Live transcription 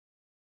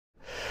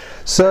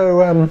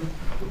So,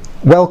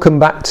 welcome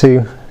back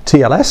to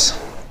TLS.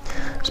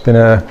 It's been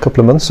a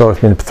couple of months, or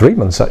it's been 3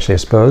 months actually, I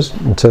suppose,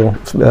 until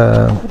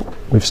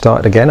we've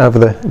started again over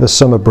the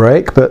summer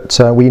break. But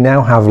we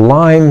now have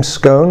lime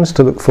scones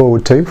to look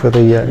forward to for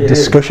the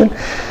discussion,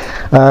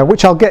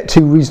 which I'll get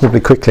to reasonably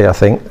quickly, I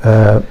think.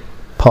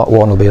 Part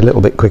 1 will be a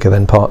little bit quicker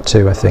than part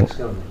 2, I think.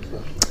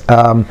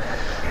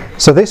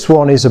 So this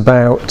one is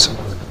about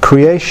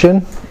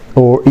creation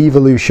or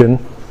evolution,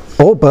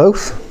 or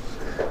both.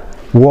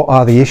 What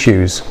are the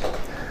issues?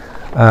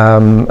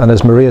 And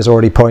as Maria's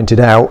already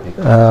pointed out,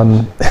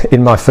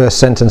 in my first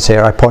sentence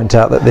here, I point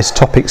out that this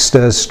topic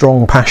stirs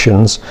strong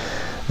passions,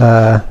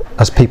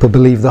 as people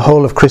believe the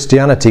whole of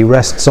Christianity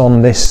rests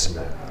on this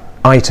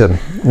item.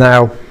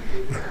 Now,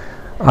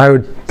 I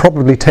would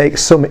probably take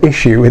some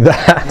issue with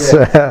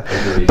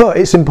that, but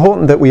it's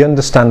important that we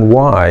understand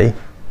why.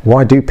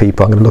 Why do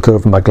people? I'm going to look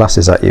over my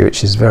glasses at you,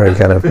 which is very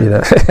kind of,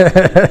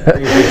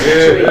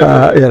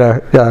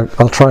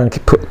 I'll try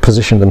and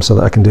position them so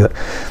that I can do that.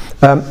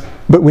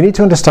 But we need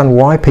to understand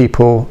why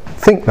people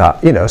think that.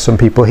 Some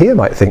people here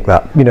might think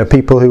that.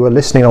 People who are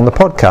listening on the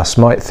podcast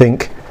might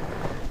think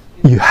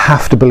you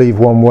have to believe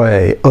one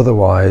way,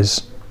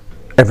 otherwise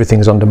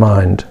everything's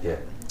undermined.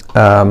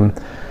 Now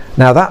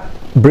that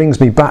brings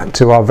me back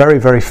to our very,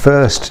 very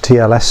first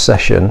TLS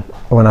session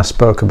when I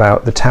spoke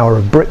about the Tower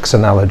of Bricks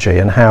analogy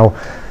and how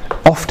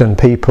often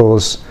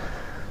people's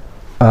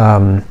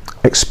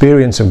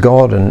experience of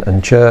God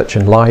and church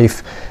and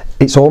life,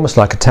 it's almost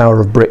like a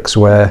tower of bricks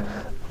where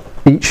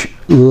each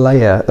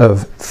layer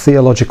of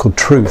theological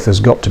truth has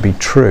got to be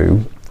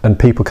true, and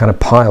people kind of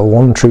pile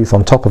one truth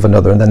on top of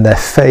another, and then their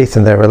faith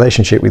and their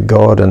relationship with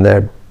God and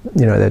their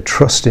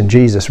trust in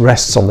Jesus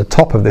rests on the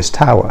top of this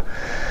tower.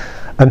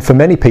 And for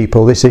many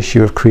people, this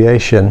issue of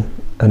creation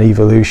and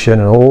evolution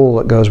and all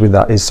that goes with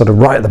that is sort of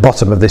right at the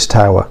bottom of this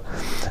tower.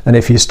 And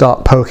if you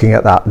start poking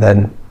at that,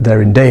 then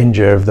they're in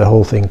danger of the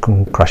whole thing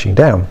crashing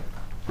down.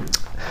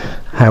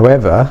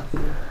 However,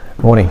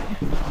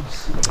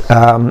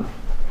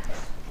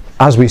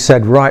 as we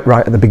said right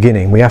at the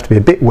beginning, we have to be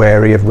a bit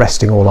wary of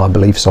resting all our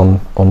beliefs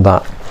on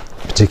that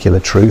particular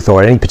truth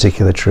or any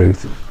particular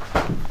truth.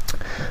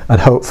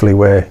 And hopefully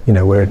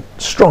we're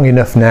strong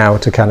enough now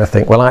to kind of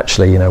think, well,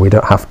 actually, we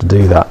don't have to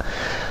do that.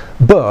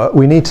 But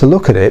we need to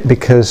look at it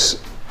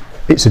because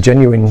it's a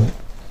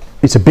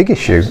big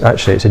issue,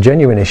 actually. It's a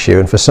genuine issue,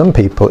 and for some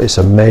people it's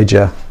a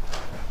major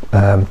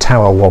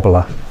tower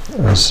wobbler,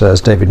 as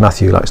David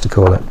Matthew likes to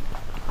call it.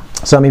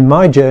 So,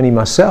 my journey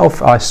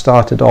myself, I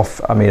started off,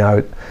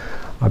 I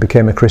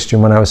became a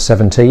Christian when I was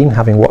 17,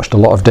 having watched a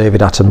lot of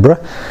David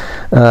Attenborough.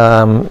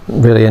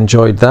 Really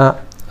enjoyed that,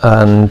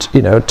 and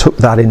took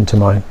that into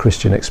my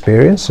Christian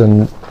experience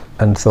and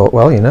thought,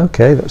 well,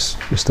 okay, that's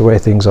just the way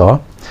things are.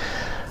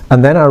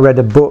 And then I read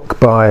a book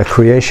by a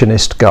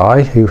creationist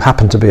guy who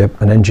happened to be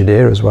an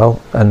engineer as well,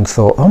 and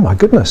thought, oh my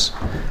goodness,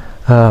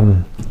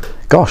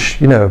 gosh,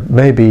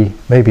 maybe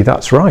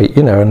that's right,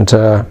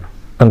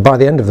 and by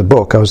the end of the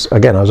book, I was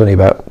only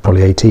about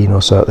probably 18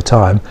 or so at the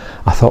time.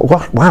 I thought,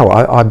 wow,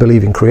 I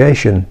believe in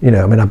creation.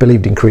 I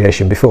believed in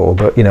creation before,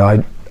 but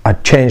I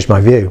changed my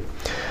view.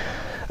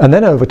 And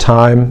then over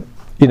time,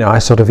 I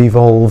sort of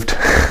evolved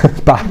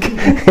back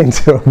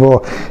into a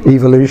more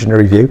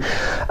evolutionary view.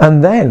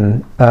 And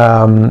then,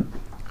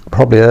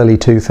 probably early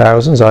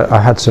 2000s,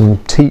 I had some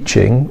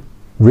teaching,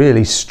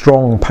 really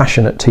strong,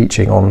 passionate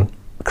teaching on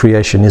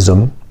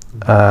creationism,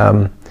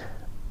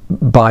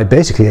 by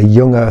basically a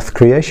young earth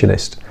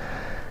creationist,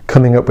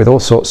 coming up with all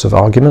sorts of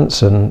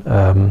arguments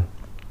and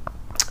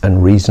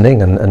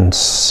reasoning and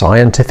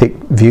scientific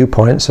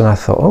viewpoints. And I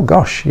thought, oh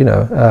gosh,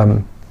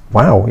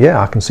 wow, yeah,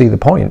 I can see the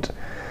point.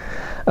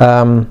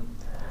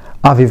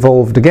 I've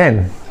evolved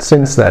again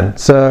since then,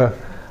 so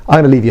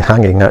I'm going to leave you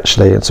hanging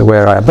actually as to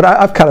where I am, but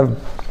I've kind of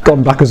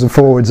gone backwards and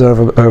forwards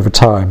over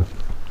time.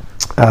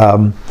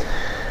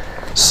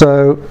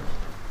 So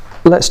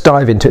let's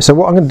dive into it. So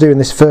what I'm going to do in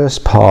this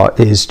first part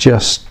is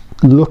just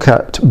look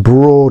at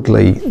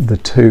broadly the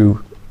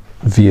two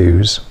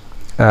views,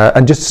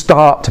 and just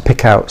start to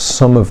pick out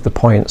some of the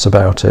points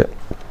about it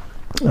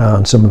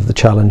and some of the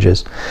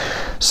challenges.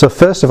 So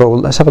first of all,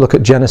 let's have a look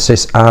at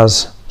Genesis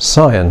as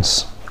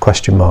science, ?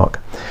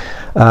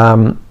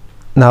 Now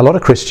a lot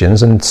of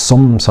Christians and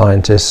some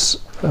scientists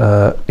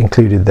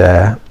included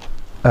there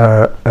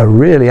are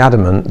really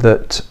adamant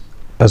that,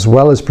 as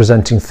well as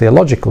presenting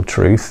theological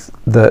truth,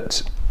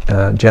 that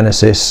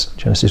Genesis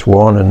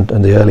 1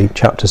 and the early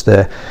chapters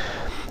there,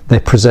 they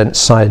present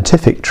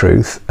scientific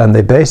truth, and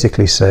they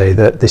basically say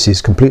that this is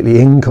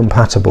completely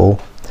incompatible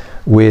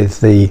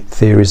with the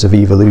theories of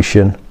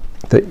evolution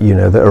that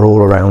that are all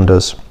around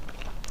us.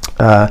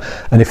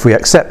 And if we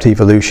accept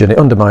evolution, it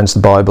undermines the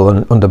Bible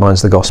and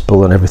undermines the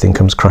gospel, and everything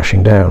comes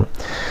crashing down.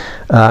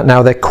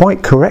 Now, they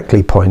quite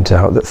correctly point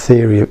out that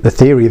the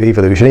theory of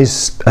evolution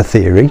is a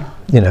theory.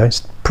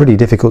 It's pretty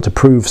difficult to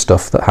prove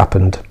stuff that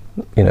happened,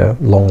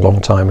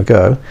 long time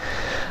ago.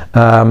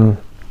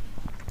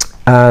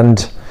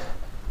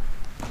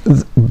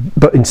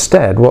 But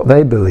instead, what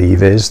they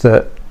believe is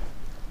that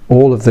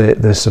all of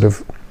the sort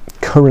of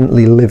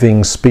currently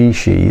living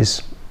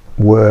species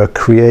were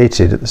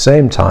created at the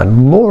same time,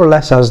 more or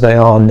less as they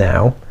are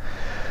now,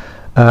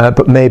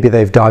 but maybe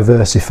they've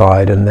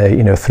diversified and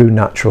they, through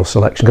natural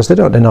selection, because they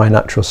don't deny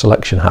natural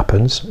selection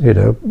happens,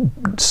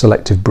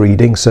 selective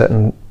breeding,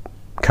 certain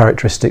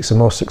characteristics are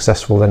more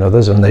successful than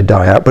others and they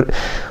die out. But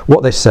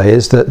what they say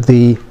is that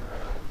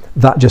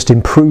that just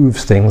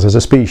improves things as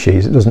a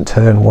species. It doesn't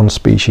turn one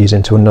species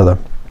into another,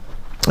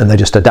 and they're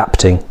just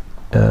adapting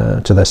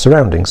to their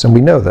surroundings, and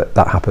we know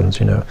that happens.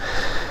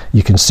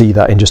 You can see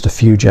that in just a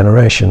few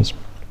generations.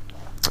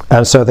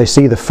 And so they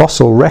see the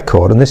fossil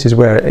record, and this is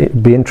where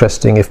it'd be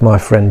interesting if my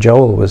friend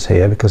Joel was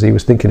here, because he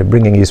was thinking of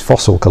bringing his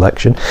fossil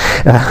collection.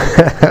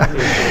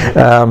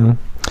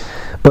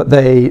 But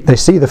they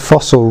see the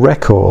fossil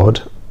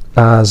record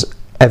as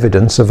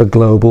evidence of a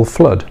global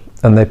flood,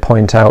 and they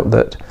point out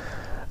that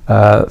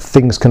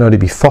things can only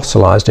be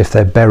fossilized if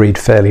they're buried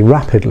fairly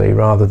rapidly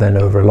rather than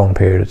over a long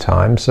period of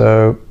time.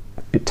 So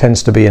it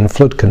tends to be in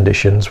flood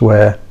conditions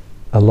where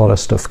a lot of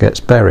stuff gets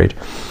buried.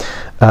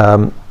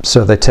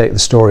 So they take the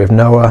story of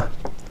Noah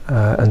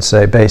and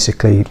say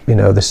basically,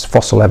 this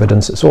fossil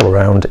evidence that's all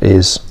around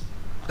is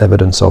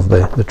evidence of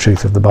the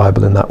truth of the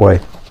Bible in that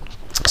way.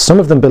 Some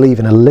of them believe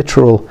in a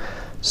literal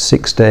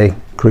 6-day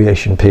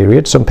creation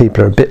period. Some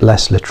people are a bit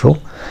less literal.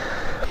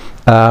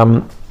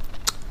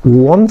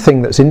 One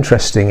thing that's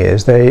interesting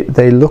is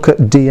they look at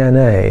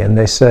DNA and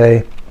they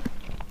say,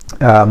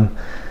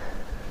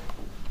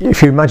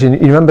 if you imagine,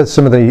 you remember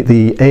some of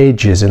the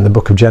ages in the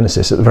book of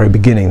Genesis at the very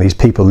beginning, these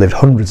people lived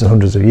hundreds and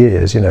hundreds of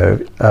years,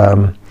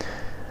 and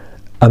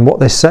what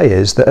they say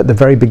is that at the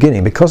very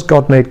beginning, because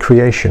God made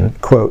creation,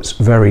 quotes,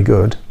 very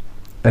good,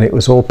 and it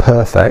was all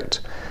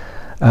perfect,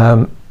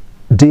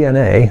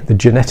 DNA, the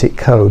genetic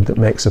code that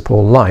makes up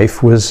all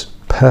life, was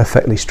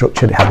perfectly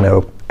structured. It had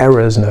no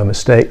errors, no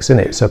mistakes in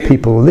it, so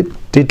people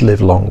did live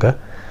longer.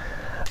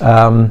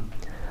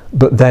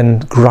 But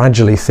then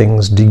gradually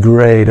things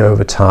degrade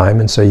over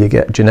time, and so you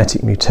get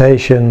genetic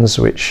mutations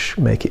which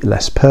make it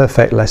less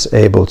perfect, less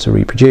able to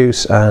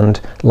reproduce, and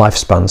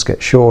lifespans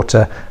get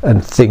shorter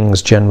and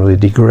things generally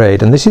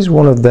degrade. And this is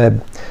one of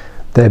their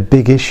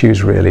big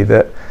issues, really,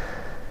 that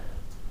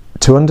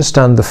to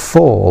understand the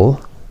fall,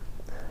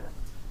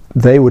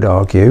 they would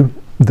argue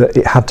that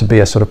it had to be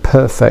a sort of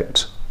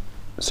perfect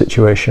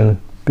situation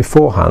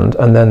beforehand,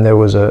 and then there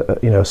was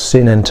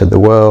sin entered the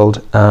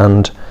world,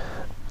 and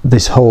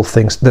this whole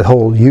thing, the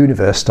whole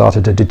universe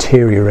started to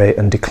deteriorate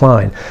and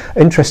decline.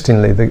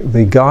 Interestingly,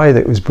 the guy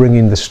that was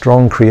bringing the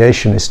strong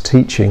creationist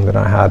teaching that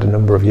I had a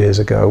number of years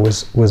ago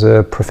was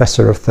a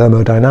professor of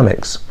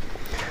thermodynamics,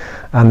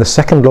 and the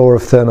second law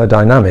of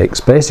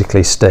thermodynamics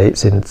basically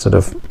states in a sort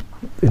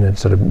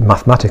of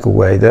mathematical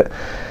way that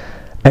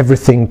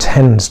everything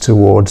tends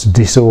towards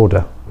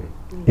disorder.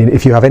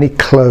 If you have any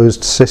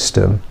closed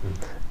system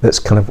that's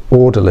kind of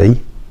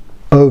orderly,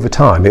 over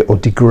time it will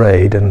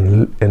degrade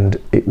and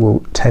it will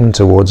tend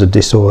towards a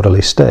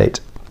disorderly state.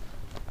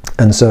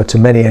 And so to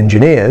many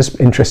engineers,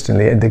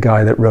 interestingly, the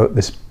guy that wrote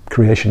this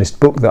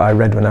creationist book that I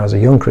read when I was a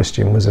young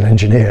Christian was an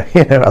engineer,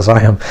 as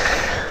I am.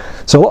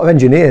 So a lot of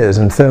engineers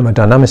and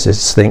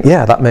thermodynamicists think,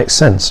 yeah, that makes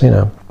sense.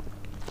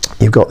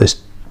 You've got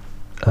this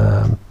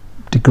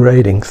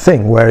degrading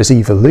thing, whereas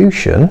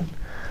evolution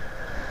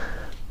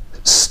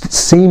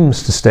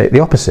seems to state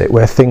the opposite,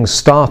 where things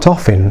start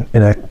off in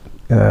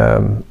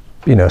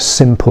a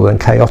simple and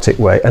chaotic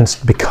way and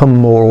become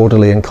more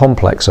orderly and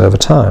complex over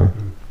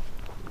time.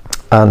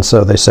 And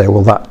so they say,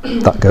 well,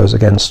 that goes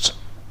against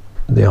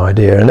the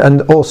idea.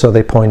 And also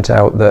they point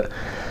out that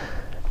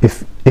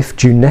if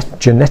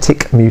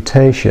genetic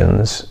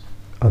mutations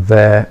are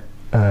there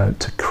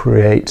to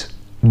create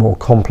more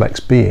complex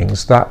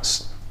beings,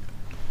 that's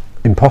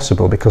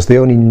impossible, because the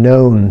only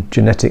known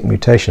genetic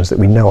mutations that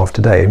we know of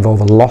today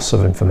involve a loss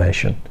of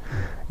information.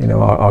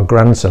 Our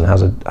grandson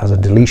has a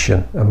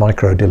deletion, a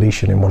micro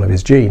deletion in one of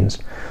his genes,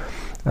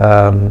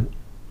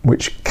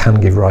 which can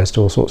give rise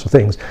to all sorts of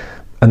things,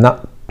 and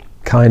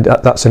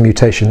that's a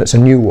mutation that's a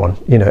new one.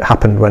 It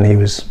happened when he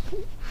was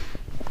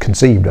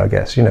conceived, I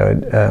guess.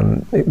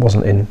 It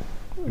wasn't in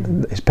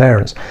his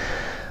parents.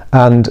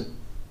 And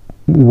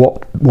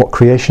what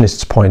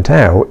creationists point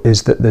out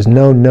is that there's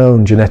no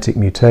known genetic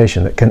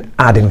mutation that can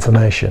add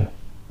information.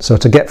 So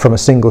to get from a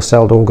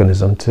single-celled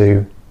organism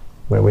to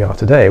where we are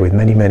today, with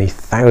many, many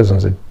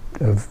thousands of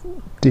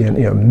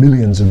DNA,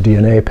 millions of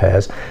DNA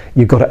pairs,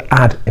 you've got to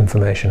add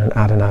information and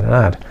add and add and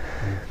add.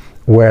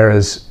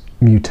 Whereas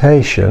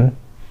mutation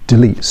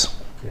deletes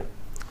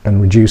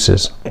and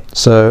reduces.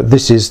 So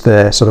this is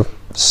their sort of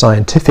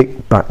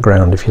scientific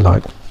background, if you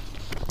like.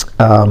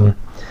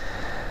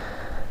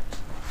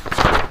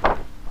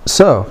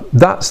 So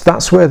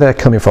that's where they're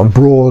coming from,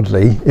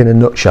 broadly, in a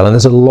nutshell. And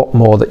there's a lot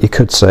more that you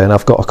could say, and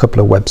I've got a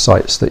couple of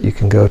websites that you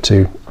can go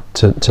to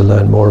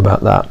learn more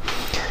about that.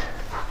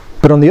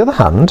 But on the other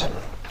hand,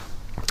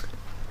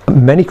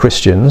 many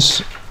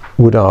Christians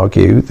would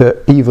argue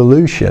that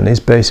evolution is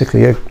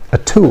basically a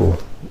tool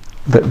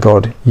that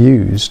God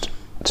used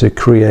to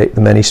create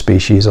the many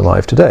species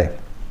alive today.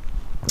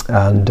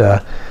 And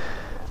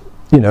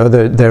you know,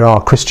 there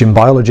are Christian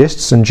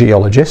biologists and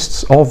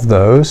geologists. Of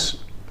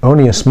those,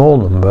 only a small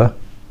number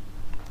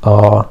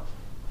are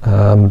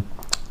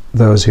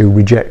those who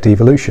reject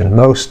evolution.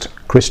 Most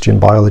Christian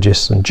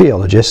biologists and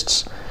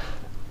geologists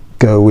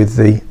go with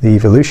the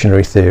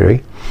evolutionary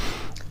theory,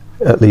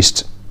 at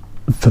least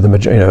for the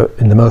you know,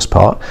 in the most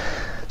part.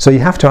 So you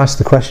have to ask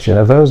the question: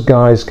 have those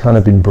guys kind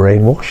of been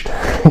brainwashed?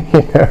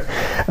 You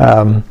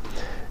know,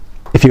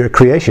 if you're a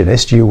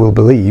creationist, you will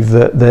believe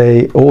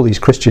that all these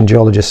Christian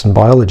geologists and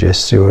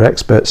biologists who are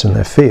experts in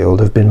their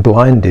field have been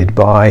blinded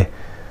by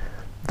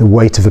the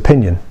weight of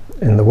opinion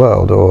in the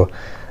world, or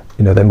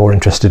you know, they're more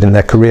interested in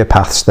their career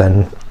paths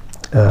than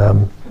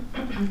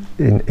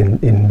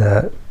in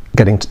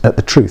getting at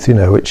the truth. You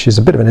know, which is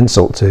a bit of an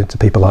insult to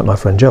people like my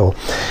friend Joel.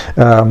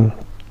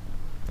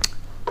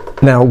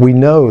 Now we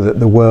know that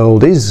the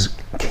world is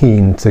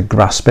keen to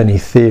grasp any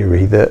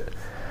theory that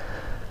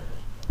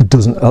it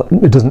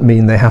doesn't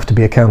mean they have to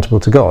be accountable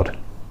to God.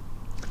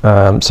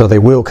 So they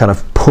will kind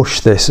of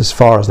push this as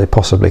far as they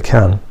possibly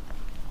can.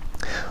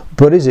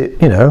 But is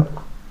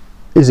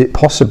it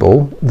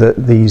possible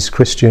that these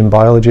Christian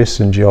biologists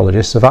and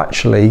geologists have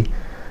actually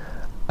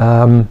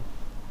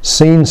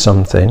seen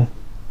something,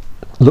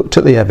 looked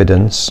at the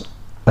evidence,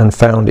 and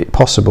found it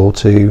possible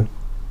to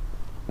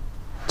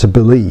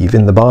believe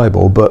in the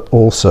Bible, but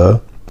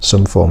also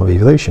some form of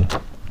evolution?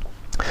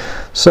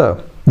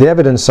 So the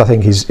evidence, I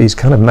think, is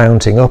kind of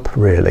mounting up,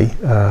 really.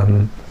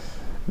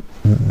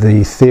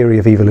 The theory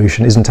of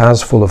evolution isn't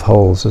as full of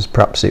holes as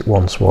perhaps it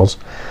once was,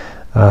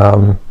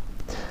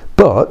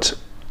 but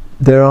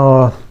there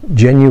are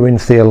genuine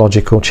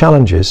theological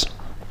challenges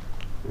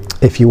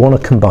if you want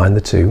to combine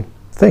the two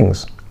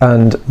things.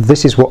 And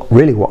this is what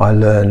I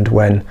learned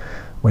when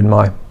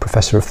my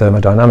professor of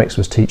thermodynamics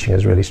was teaching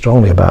us really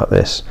strongly about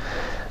this.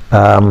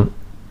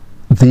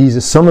 These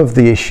are some of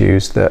the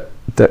issues that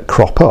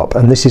crop up,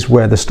 and this is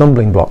where the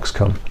stumbling blocks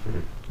come.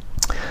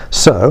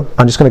 So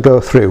I'm just going to go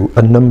through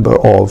a number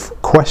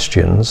of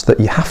questions that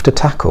you have to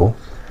tackle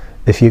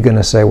if you're going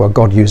to say, well,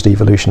 God used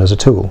evolution as a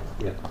tool.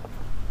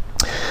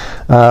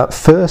 Yeah.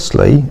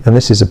 Firstly, and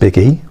this is a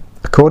biggie,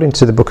 according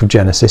to the book of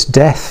Genesis,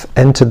 death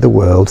entered the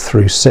world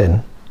through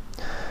sin.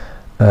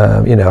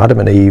 You know, Adam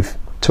and Eve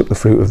took the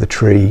fruit of the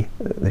tree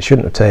they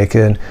shouldn't have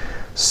taken.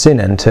 Sin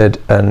entered,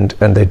 and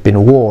they'd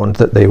been warned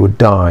that they would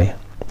die.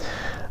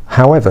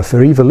 However,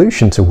 for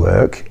evolution to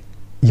work,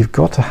 you've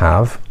got to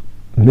have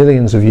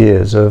millions of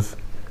years of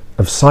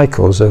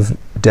cycles of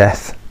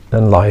death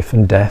and life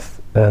and death,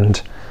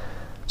 and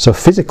so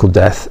physical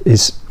death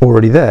is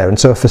already there. And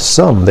so for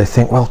some, they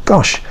think, well,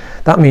 gosh,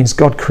 that means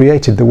God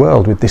created the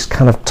world with this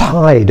kind of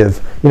tide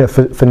of, you know,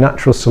 for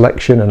natural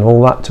selection and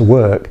all that to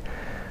work.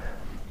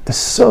 There's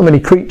so many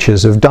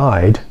creatures have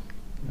died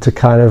to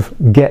kind of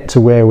get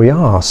to where we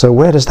are. So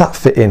where does that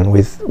fit in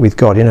with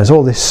God? You know, there's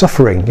all this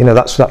suffering. You know,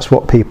 that's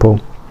what people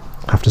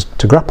have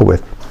to grapple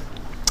with.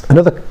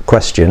 Another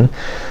question: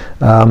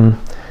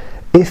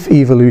 if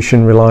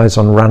evolution relies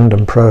on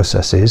random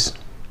processes,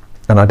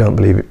 and I don't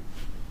believe it.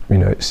 You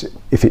know,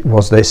 if it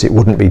was this, it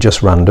wouldn't be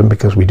just random,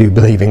 because we do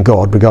believe in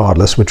God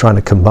regardless. We're trying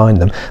to combine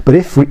them. But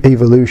if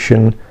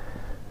evolution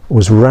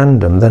was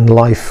random, then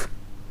life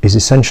is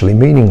essentially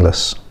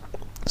meaningless.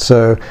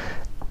 So,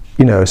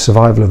 you know,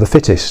 survival of the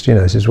fittest, you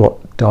know, this is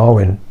what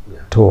Darwin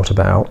taught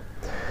about.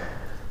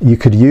 You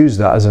could use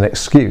that as an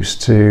excuse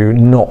to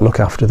not look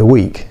after the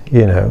weak,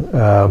 you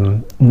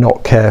know,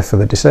 not care for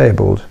the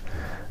disabled.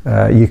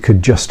 You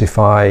could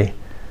justify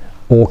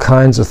all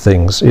kinds of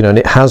things, you know, and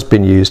it has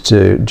been used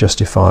to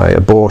justify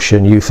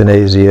abortion,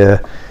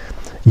 euthanasia,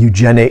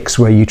 eugenics,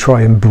 where you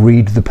try and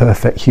breed the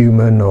perfect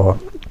human or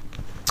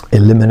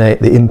eliminate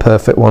the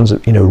imperfect ones,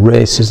 you know,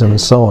 racism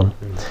and so on.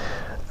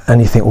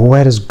 And you think, well,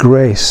 where does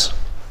grace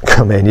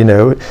come in, you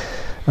know?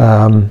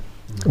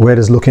 Where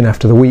does looking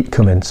after the weak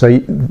come in? So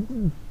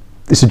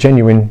it's a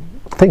genuine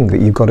thing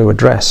that you've got to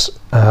address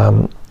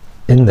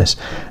in this.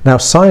 Now,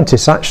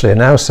 scientists actually are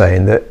now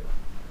saying that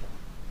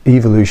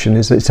evolution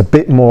it's a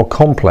bit more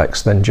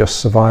complex than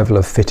just survival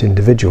of fit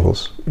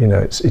individuals. You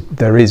know,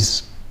 there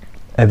is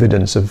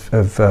evidence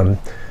of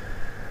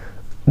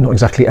not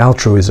exactly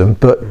altruism,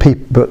 but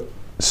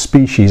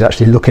species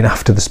actually looking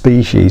after the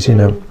species. You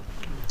know,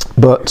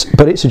 but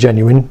it's a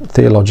genuine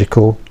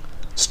theological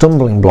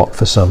stumbling block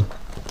for some.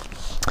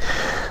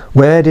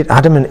 Where did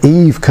Adam and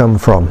Eve come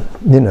from?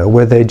 You know,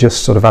 were they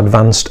just sort of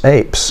advanced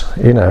apes?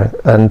 You know,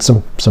 and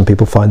some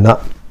people find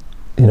that,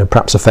 you know,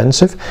 perhaps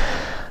offensive.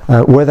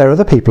 Were there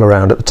other people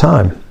around at the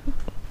time?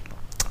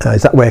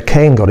 Is that where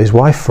Cain got his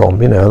wife from?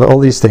 You know, all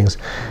these things.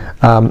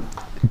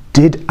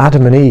 Did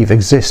Adam and Eve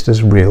exist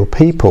as real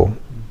people?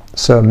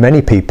 So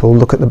many people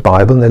look at the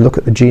Bible and they look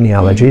at the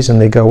genealogies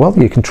and they go, well,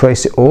 you can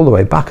trace it all the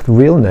way back, the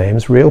real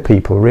names, real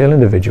people, real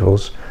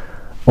individuals,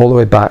 all the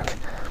way back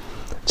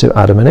to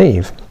Adam and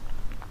Eve.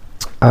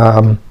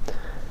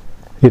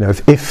 You know,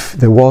 if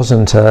there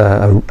wasn't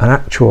an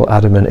actual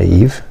Adam and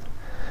Eve,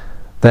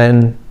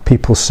 then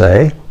people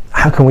say,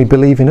 how can we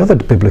believe in other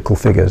biblical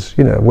figures?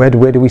 You know, where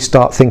do we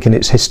start thinking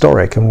it's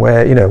historic, and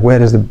where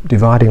does the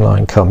dividing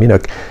line come? You know,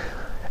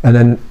 and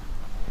then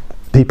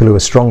people who are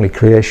strongly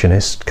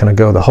creationist kind of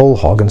go the whole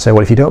hog and say,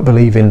 well, if you don't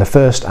believe in the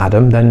first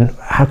Adam, then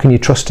how can you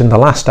trust in the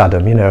last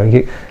Adam?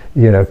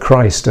 You know,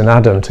 Christ and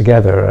Adam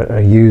together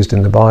are used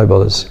in the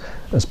Bible as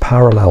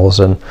parallels,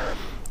 and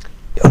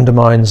it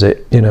undermines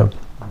it. You know,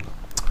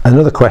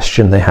 another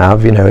question they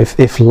have, you know,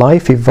 if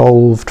life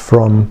evolved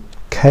from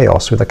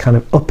chaos with a kind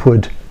of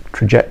upward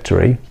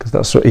trajectory, because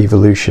that's what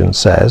evolution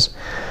says,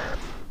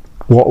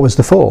 what was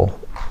the fall?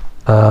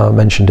 I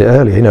mentioned it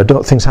earlier. You know,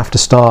 don't things have to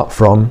start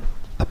from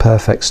a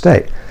perfect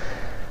state?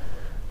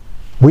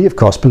 We of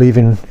course believe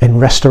in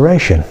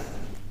restoration,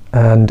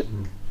 and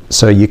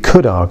so you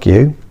could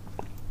argue,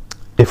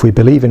 if we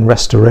believe in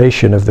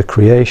restoration of the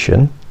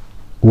creation,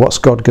 what's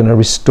God going to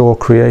restore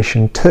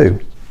creation to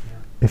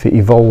if it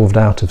evolved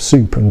out of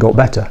soup and got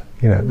better?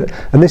 You know,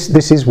 and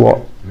this is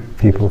what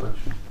people,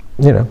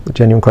 you know, the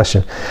genuine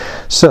question.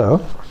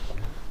 So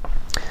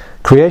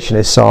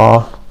creationists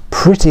are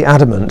pretty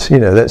adamant, you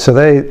know, that so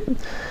they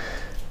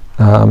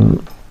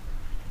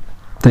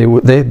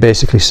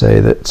basically say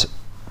that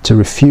to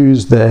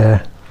refuse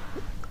their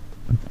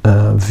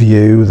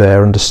view,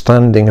 their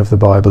understanding of the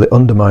Bible, it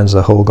undermines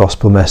the whole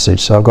gospel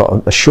message. So I've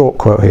got a short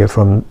quote here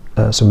from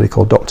somebody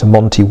called Dr.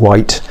 Monty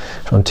White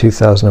from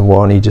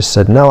 2001. He just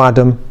said, no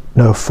Adam,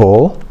 no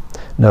fall,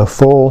 no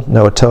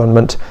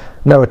atonement,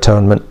 no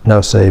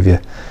saviour.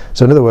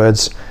 So in other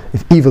words,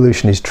 if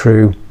evolution is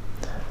true,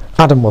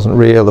 Adam wasn't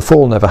real, the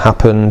fall never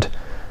happened,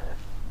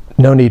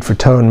 no need for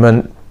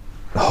atonement,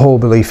 the whole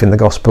belief in the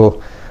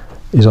gospel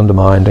is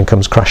undermined and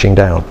comes crashing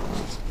down.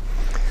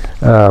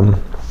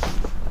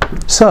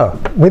 So,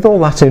 with all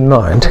that in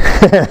mind,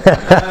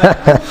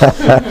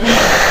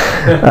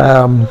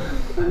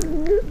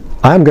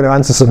 I am going to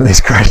answer some of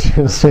these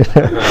questions.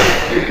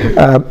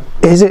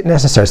 Is it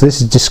necessary, so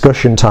this is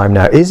discussion time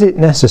now, is it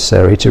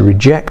necessary to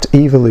reject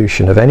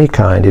evolution of any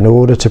kind in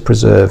order to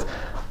preserve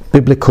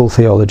biblical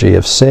theology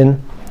of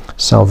sin,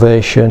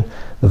 salvation,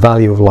 the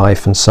value of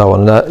life, and so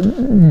on?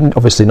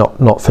 Obviously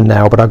not for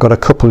now, but I've got a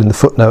couple in the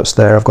footnotes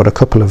there. I've got a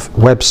couple of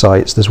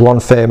websites. There's one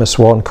famous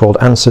one called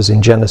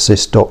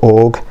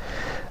answersingenesis.org,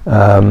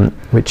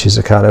 which is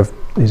a kind of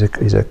is a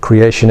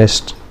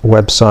creationist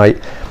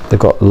website. They've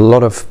got a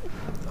lot of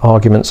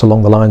arguments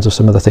along the lines of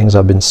some of the things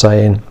I've been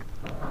saying,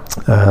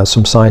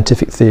 some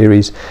scientific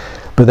theories.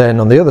 But then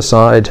on the other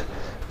side,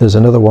 there's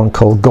another one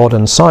called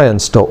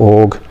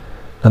godandscience.org,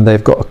 and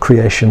they've got a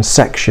creation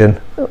section,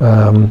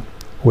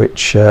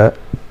 which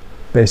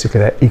basically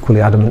they're equally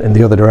adamant in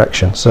the other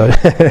direction. So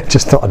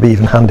just thought I'd be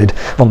even-handed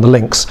on the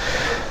links.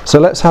 So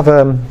let's have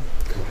a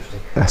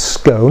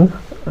scone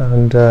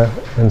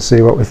and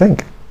see what we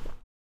think.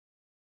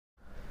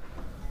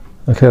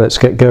 Okay, let's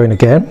get going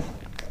again.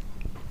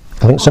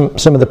 I think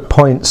some of the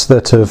points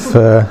that have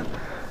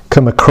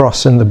come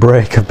across in the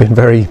break have been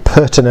very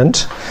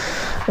pertinent,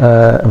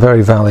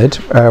 very valid.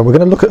 We're going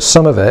to look at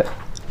some of it,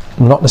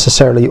 not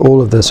necessarily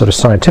all of the sort of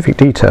scientific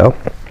detail,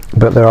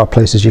 but there are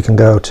places you can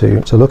go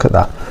to look at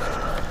that.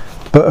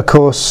 But of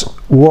course,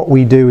 what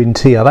we do in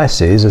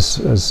TLS is,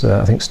 as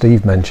I think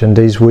Steve mentioned,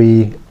 is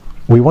we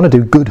want to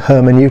do good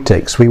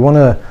hermeneutics. We want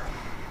to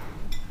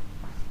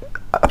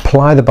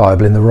apply the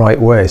Bible in the right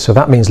way. So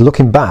that means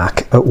looking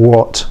back at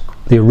what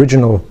the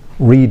original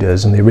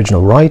readers and the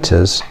original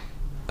writers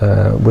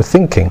were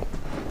thinking,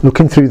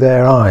 looking through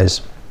their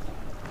eyes.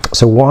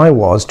 So why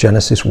was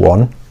Genesis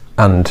 1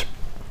 and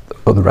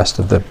the rest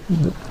of the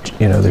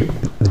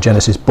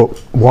Genesis book,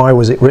 why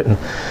was it written?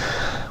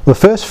 Well, the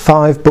first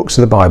 5 books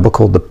of the Bible,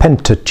 called the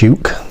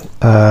Pentateuch,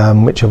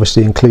 which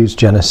obviously includes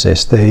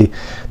Genesis, the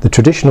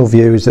traditional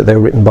view is that they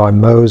were written by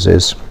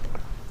Moses.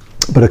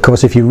 But of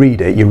course, if you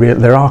read it,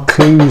 there are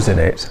clues in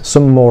it,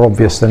 some more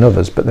obvious than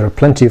others, but there are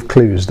plenty of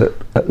clues that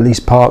at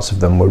least parts of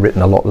them were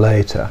written a lot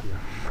later.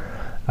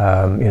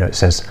 It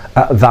says,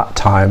 at that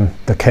time,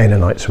 the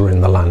Canaanites were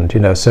in the land.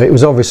 So it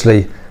was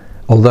obviously,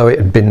 although it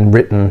had been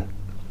written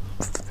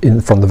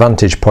from the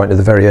vantage point of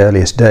the very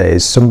earliest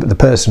days, the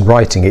person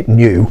writing it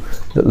knew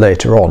that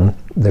later on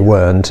they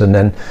weren't. And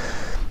then,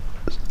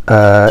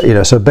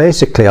 so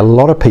basically a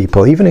lot of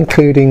people, even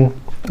including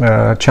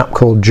a chap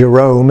called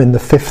Jerome in the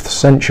 5th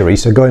century,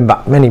 so going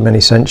back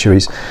many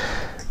centuries,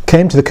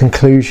 came to the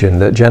conclusion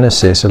that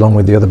Genesis, along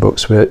with the other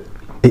books,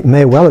 it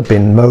may well have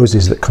been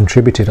Moses that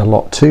contributed a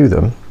lot to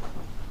them,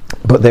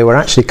 but they were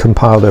actually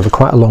compiled over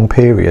quite a long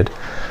period,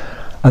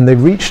 and they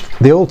reached,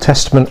 the Old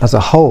Testament as a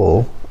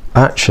whole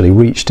actually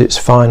reached its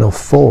final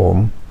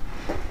form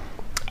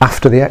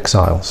after the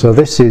exile. So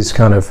this is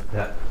kind of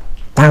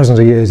thousands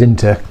of years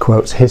into,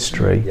 quotes,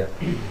 history.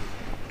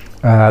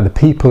 The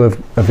people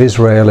of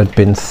Israel had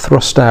been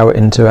thrust out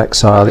into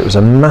exile. It was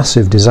a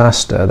massive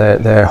disaster.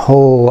 Their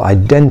whole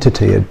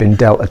identity had been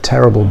dealt a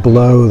terrible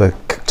blow. The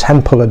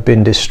temple had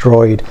been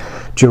destroyed.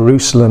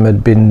 Jerusalem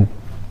had been,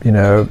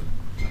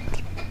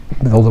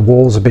 all the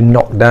walls had been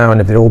knocked down.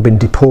 They'd all been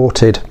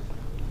deported.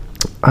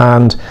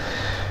 And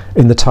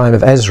in the time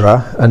of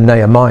Ezra and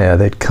Nehemiah,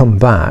 they'd come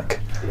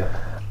back,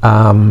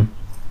 and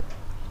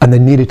they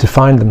needed to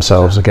find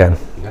themselves again.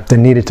 They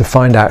needed to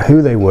find out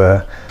who they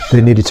were.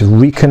 They needed to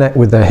reconnect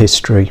with their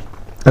history.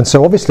 And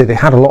so obviously they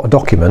had a lot of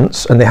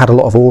documents, and they had a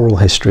lot of oral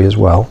history as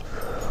well.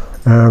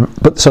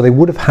 But so they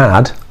would have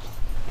had,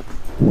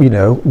 you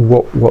know,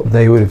 what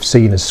they would have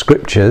seen as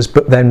scriptures,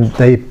 but then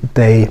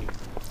they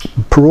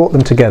brought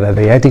them together,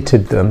 they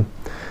edited them,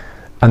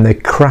 and they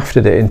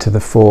crafted it into the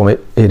form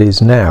it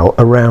is now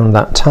around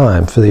that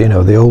time for the, you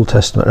know, the Old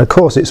Testament. And of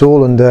course, it's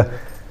all under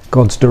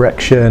God's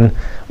direction,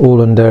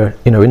 all under,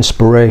 you know,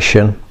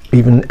 inspiration.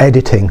 Even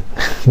editing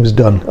was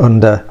done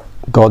under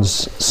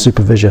God's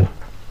supervision,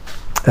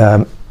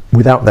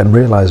 without them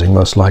realizing,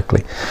 most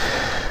likely.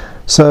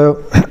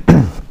 So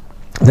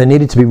they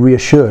needed to be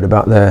reassured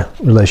about their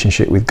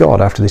relationship with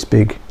God after this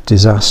big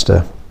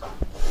disaster.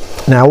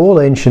 Now, all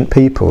ancient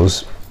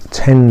peoples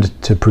tend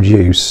to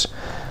produce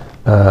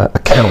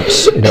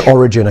accounts, you know,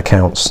 origin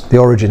accounts, the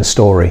origin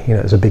story. You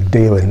know, it's a big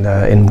deal in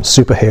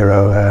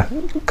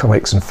superhero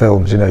comics and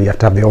films. You know, you have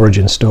to have the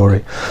origin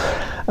story.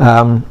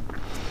 And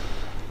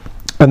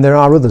there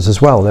are others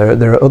as well.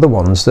 There are other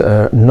ones that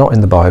are not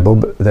in the Bible,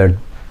 but they're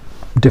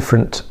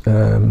different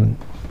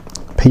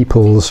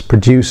peoples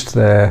produced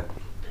their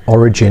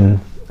origin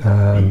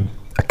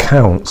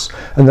accounts.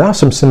 And there are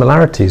some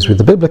similarities with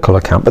the biblical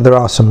account, but there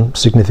are some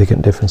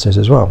significant differences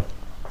as well.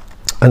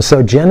 And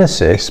so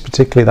Genesis,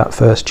 particularly that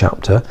first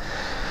chapter,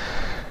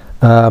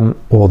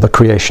 or the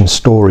creation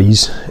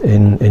stories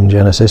in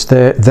Genesis,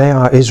 they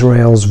are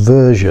Israel's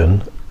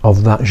version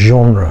of that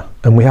genre.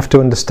 And we have to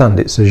understand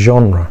it's a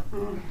genre.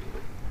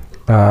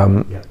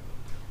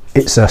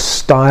 It's a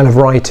style of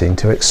writing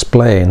to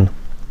explain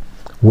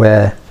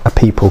where a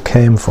people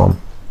came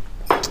from.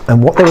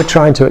 And what they were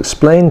trying to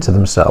explain to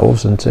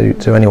themselves and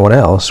to anyone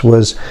else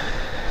was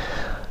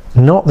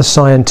not the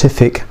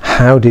scientific,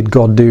 how did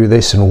God do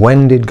this, and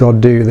when did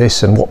God do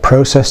this, and what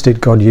process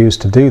did God use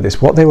to do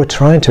this. What they were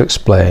trying to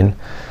explain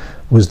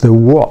was the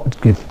what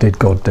did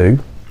God do,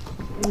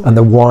 and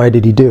the why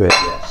did he do it.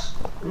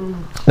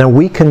 Now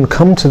we can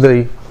come to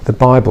the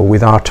Bible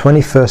with our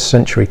 21st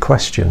century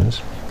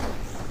questions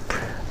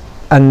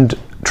and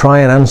try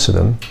and answer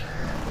them,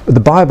 but the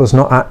Bible's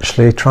not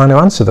actually trying to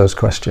answer those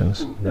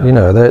questions. No. You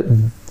know,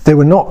 they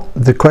were not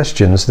the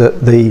questions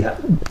that the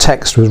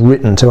text was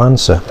written to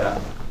answer.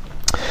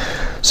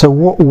 So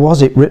what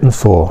was it written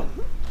for?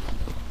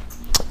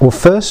 Well,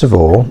 first of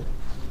all,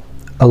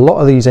 a lot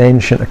of these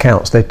ancient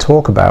accounts, they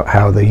talk about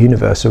how the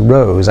universe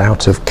arose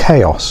out of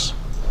chaos,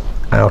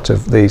 out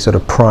of the sort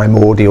of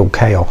primordial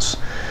chaos.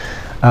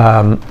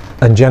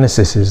 And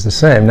Genesis is the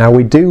same. Now,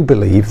 we do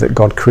believe that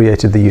God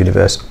created the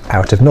universe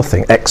out of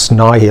nothing. Ex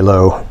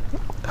nihilo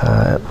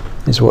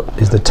is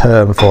the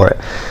term for it.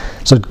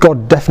 So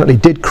God definitely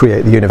did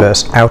create the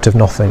universe out of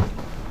nothing.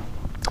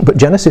 But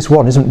Genesis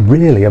 1 isn't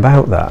really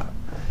about that.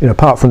 You know,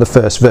 apart from the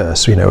first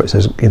verse, you know, it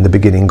says, in the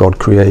beginning God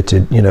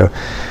created, you know.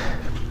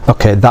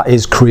 Okay, that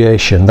is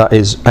creation, that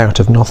is out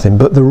of nothing.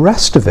 But the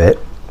rest of it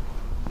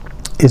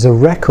is a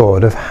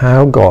record of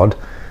how God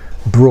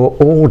brought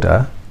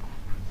order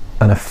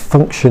and a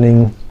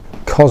functioning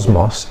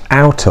cosmos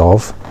out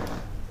of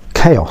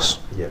chaos.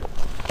 Yeah.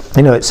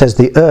 You know, it says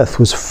the earth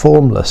was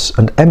formless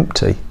and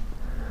empty.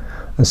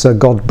 And so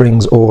God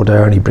brings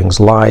order and he brings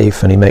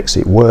life and he makes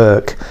it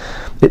work.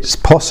 It's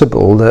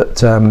possible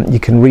that you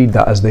can read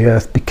that as the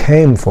earth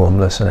became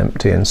formless and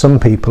empty. And some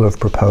people have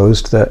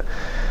proposed that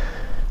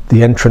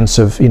the entrance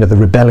of, you know, the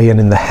rebellion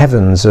in the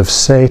heavens of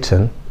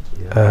Satan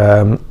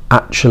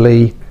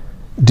actually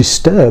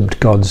disturbed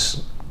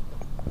God's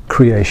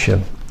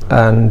creation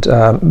and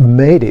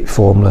made it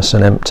formless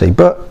and empty.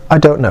 But I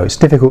don't know, it's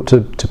difficult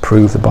to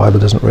prove. The Bible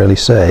doesn't really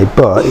say,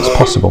 but it's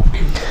possible.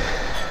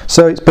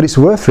 So but it's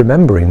worth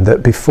remembering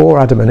that before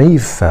Adam and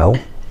Eve fell,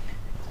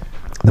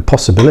 the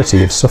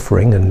possibility of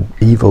suffering and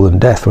evil and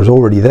death was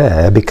already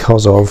there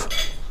because of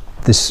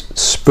this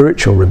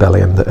spiritual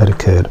rebellion that had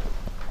occurred.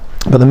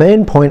 But the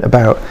main point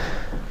about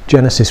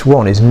Genesis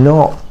 1 is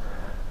not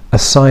a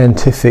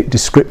scientific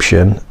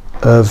description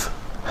of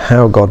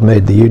how God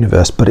made the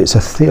universe, but it's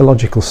a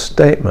theological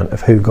statement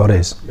of who God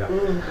is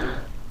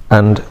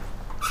and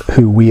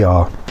who we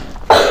are.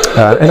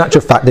 In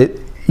actual fact,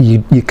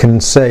 you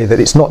can say that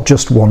it's not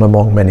just one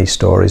among many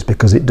stories,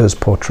 because it does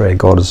portray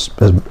God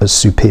as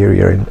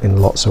superior in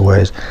lots of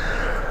ways.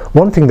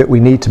 One thing that we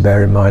need to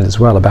bear in mind as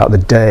well about the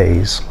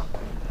days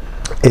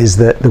is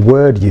that the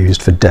word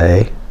used for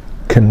day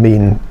can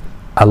mean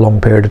a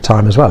long period of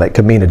time as well. It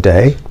can mean a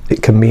day,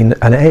 it can mean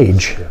an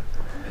age.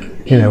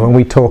 You know, when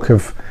we talk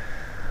of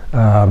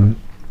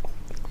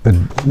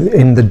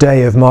in the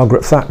day of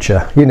Margaret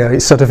Thatcher, you know,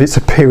 it's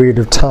a period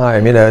of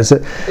time, you know.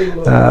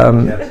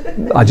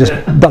 I just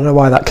don't know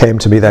why that came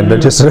to me then, but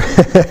just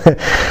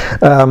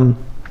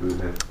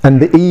and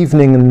the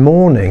evening and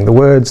morning, the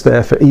words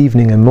there for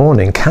evening and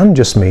morning can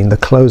just mean the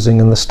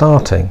closing and the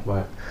starting.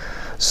 Right.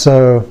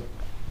 So,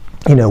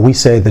 you know, we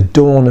say the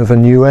dawn of a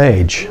new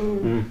age,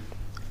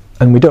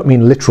 and we don't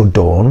mean literal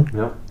dawn.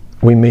 No.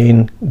 We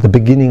mean the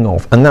beginning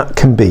of, and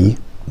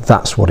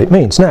that's what it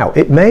means. Now,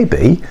 it may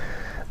be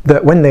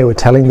that when they were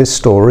telling this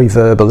story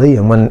verbally,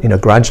 and when, you know,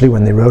 gradually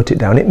when they wrote it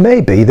down, it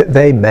may be that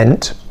they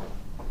meant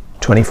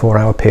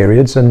 24-hour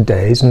periods and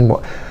days and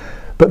what.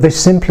 But they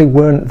simply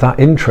weren't that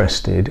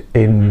interested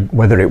in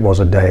whether it was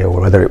a day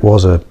or whether it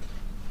was an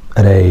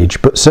age.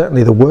 But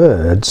certainly the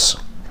words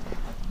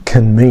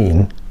can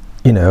mean,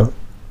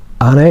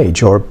 an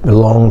age or a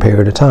long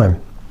period of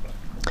time.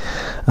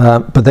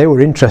 But they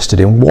were interested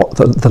in what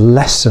the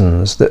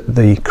lessons that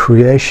the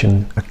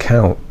creation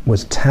account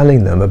was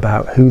telling them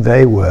about who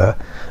they were,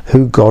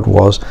 who God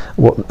was,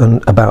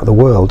 and about the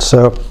world.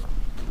 So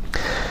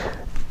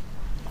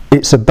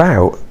it's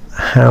about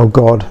how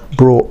God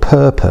brought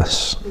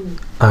purpose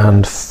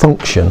and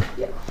function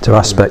to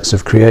aspects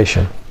of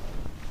creation.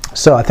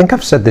 So I think I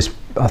said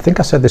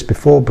this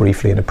before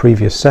briefly in a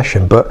previous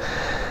session, but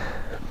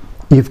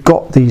you've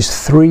got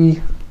these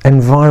 3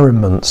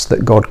 environments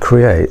that God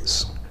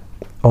creates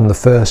on the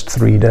first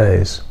 3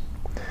 days.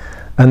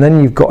 And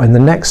then you've got, in the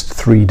next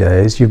 3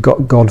 days, you've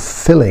got God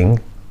filling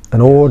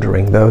and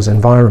ordering those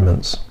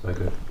environments.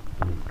 Okay.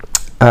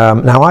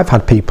 Now I've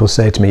had people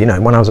say to me,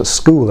 when I was at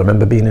school, I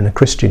remember being in a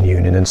Christian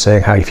union and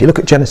saying how if you look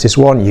at Genesis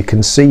 1, you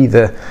can see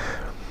the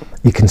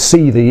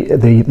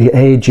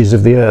ages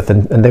of the earth,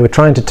 and they were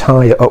trying to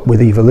tie it up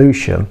with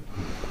evolution.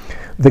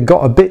 They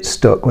got a bit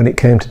stuck when it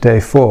came to day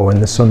 4 when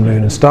the sun,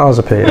 moon and stars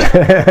appeared.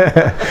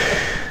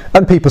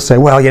 And people say,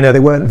 well, they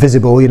weren't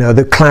visible,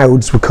 the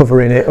clouds were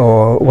covering it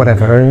or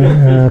whatever.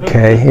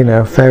 Okay,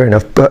 fair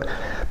enough. But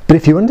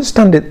if you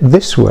understand it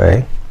this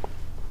way,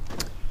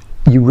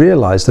 you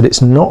realise that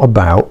it's not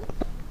about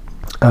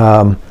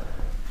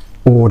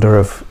order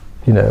of,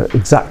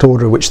 exact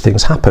order in which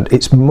things happened.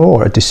 It's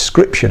more a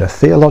description, a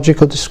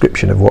theological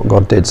description of what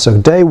God did. So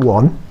day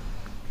 1,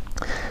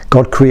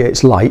 God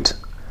creates light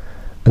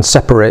and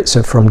separates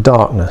it from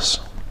darkness.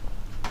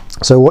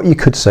 So what you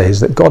could say is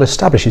that God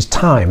establishes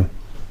time,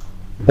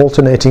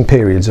 alternating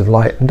periods of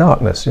light and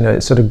darkness.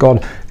 It's sort of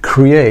God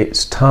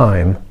creates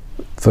time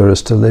for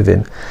us to live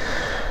in.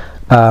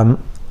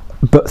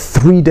 But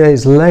 3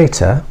 days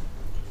later,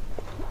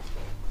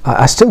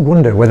 I still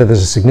wonder whether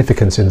there's a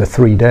significance in the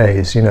 3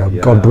 days,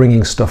 God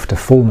bringing stuff to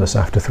fullness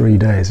after 3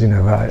 days. I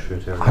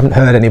haven't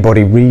heard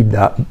anybody read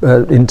that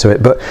into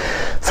it, but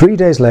 3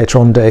 days later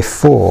on day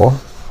 4,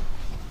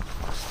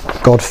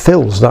 God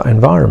fills that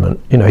environment.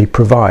 He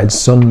provides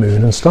sun,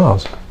 moon and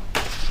stars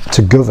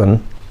to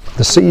govern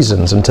the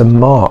seasons and to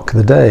mark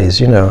the days.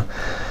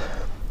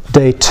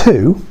 Day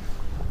 2,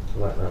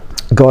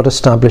 God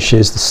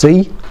establishes the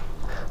sea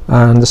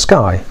and the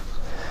sky.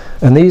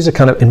 And these are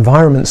kind of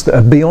environments that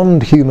are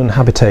beyond human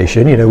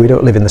habitation. We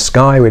don't live in the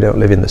sky, we don't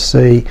live in the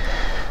sea.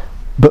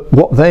 But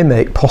what they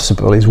make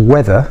possible is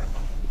weather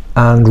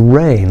and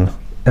rain.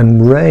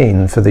 And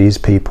rain for these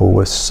people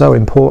was so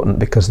important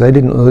because they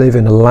didn't live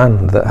in a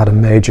land that had a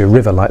major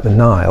river like the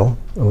Nile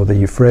or the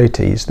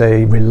Euphrates.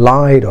 They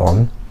relied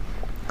on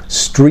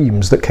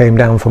streams that came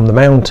down from the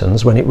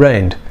mountains when it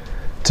rained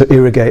to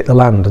irrigate the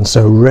land. And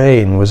so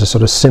rain was a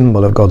sort of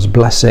symbol of God's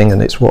blessing,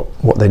 and it's what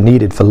they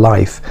needed for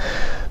life.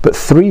 But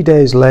 3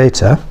 days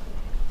later,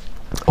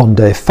 on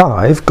day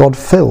 5, God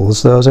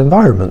fills those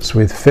environments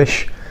with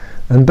fish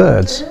and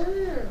birds.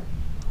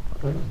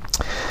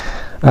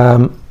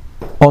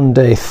 On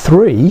day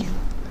 3,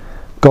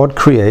 God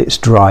creates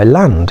dry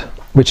land,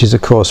 which is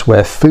of course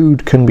where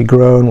food can be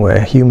grown,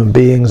 where human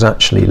beings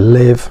actually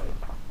live.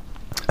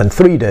 And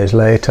 3 days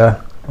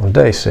later, on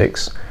day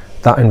 6,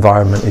 that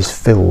environment is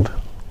filled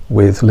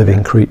with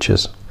living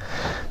creatures.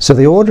 So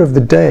the order of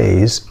the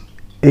days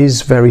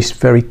is very,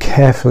 very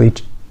carefully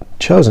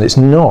chosen. It's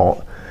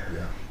not,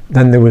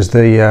 then there was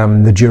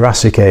the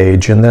Jurassic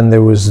Age, and then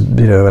there was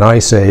an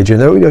Ice Age,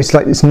 and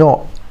it's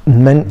not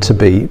meant to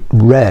be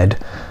read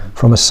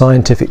from a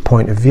scientific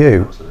point of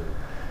view.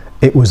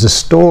 It was a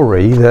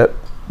story that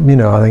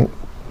I think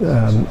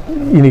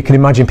you can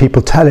imagine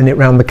people telling it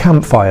round the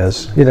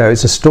campfires.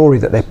 It's a story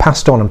that they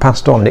passed on and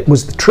passed on. It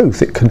was the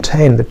truth. It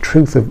contained the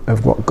truth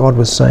of what God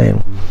was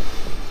saying.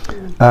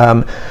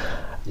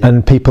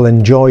 And people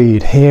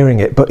enjoyed hearing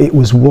it, but it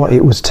was what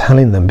it was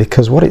telling them,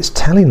 because what it's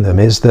telling them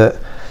is that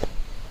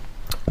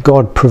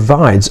God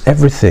provides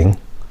everything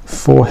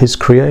for his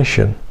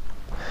creation.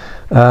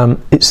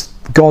 It's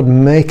God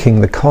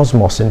making the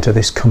cosmos into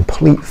this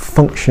complete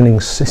functioning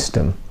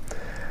system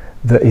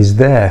that is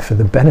there for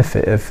the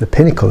benefit of the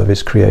pinnacle of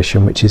his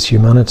creation, which is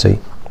humanity.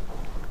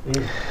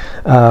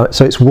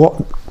 So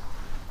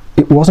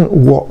it wasn't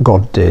what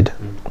God did,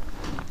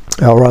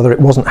 or rather it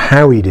wasn't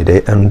how he did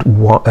it and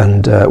what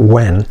and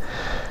when,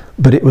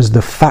 but it was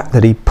the fact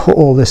that he put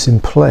all this in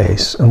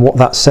place, and what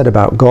that said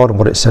about God and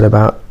what it said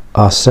about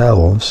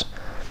ourselves,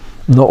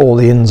 not all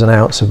the ins and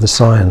outs of the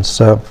science.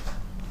 So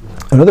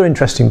another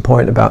interesting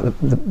point about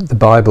the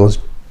Bible is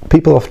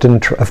people often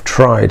have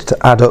tried to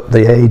add up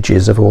the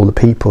ages of all the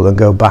people and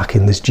go back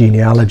in these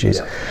genealogies.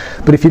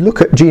 Yeah. But if you look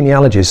at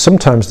genealogies,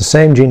 sometimes the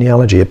same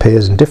genealogy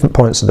appears in different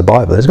points of the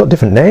Bible. It's got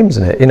different names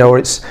in it, or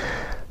it's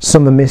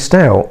some are missed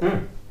out.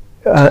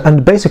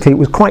 And basically it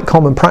was quite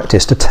common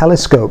practice to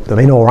telescope them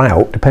in or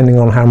out, depending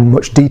on how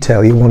much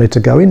detail you wanted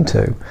to go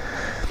into.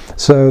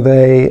 So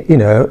they,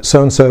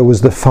 so-and-so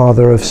was the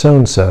father of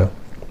so-and-so,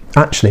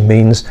 actually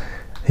means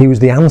he was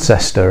the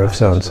ancestor of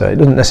so-and-so. It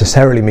doesn't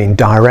necessarily mean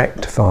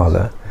direct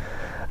father.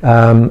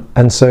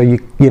 And so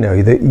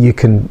you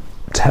can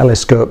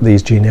telescope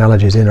these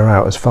genealogies in or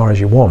out as far as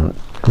you want,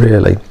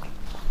 really.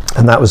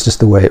 And that was just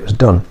the way it was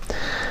done.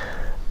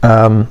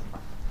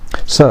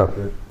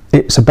 So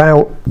it's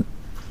about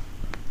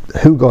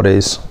who God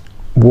is,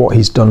 what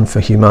he's done for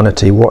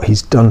humanity, what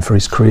he's done for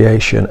his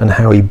creation, and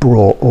how he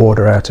brought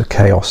order out of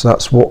chaos.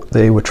 That's what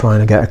they were trying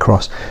to get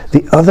across.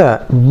 The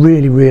other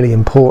really, really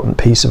important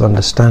piece of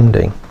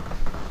understanding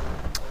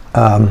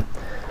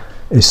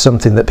is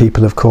something that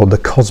people have called the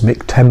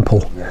cosmic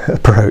temple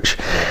approach.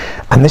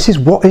 And this is,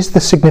 what is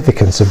the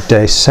significance of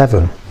day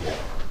 7?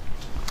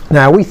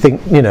 Now we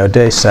think,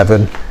 day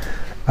 7,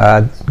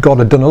 God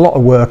had done a lot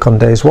of work on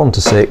days 1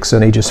 to 6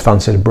 and he just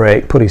fancied a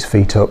break, put his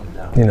feet up,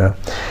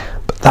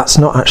 But that's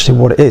not actually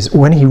what it is.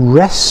 When he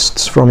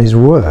rests from his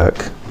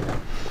work,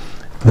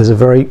 there's a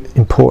very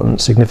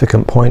important,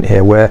 significant point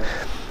here where,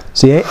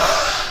 see,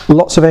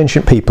 lots of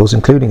ancient peoples,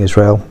 including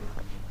Israel,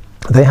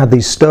 they had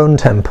these stone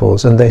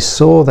temples and they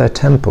saw their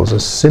temples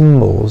as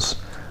symbols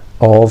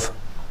of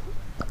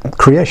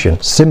creation,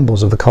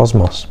 symbols of the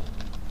cosmos.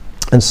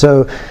 And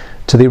so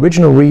to the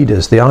original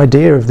readers, the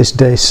idea of this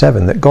day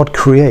 7, that God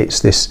creates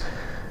this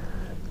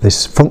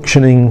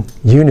functioning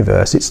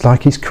universe, it's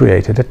like he's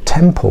created a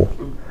temple.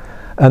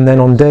 And then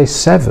on day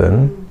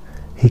 7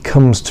 he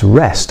comes to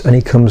rest and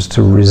he comes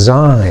to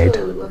reside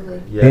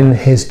in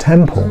his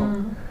temple.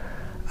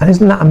 And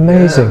isn't that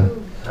amazing?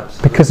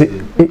 Because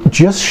it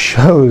just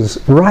shows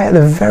right at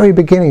the very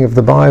beginning of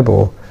the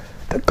Bible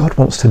that God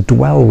wants to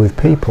dwell with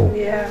people.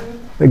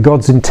 That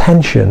God's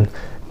intention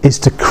is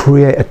to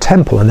create a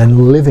temple and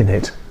then live in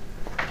it.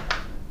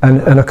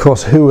 And of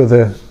course, who is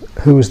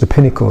the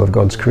pinnacle of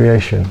God's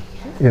creation?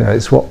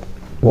 It's what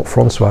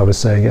Francois was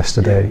saying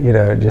yesterday.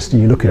 Just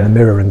you look in the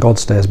mirror and God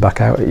stares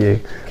back out at you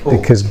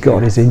because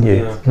God is in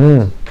you.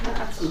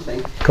 Absolutely.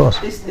 Of course.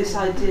 This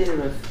idea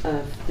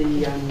of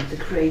the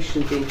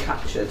creation being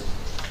captured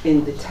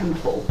in the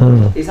temple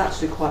is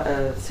actually quite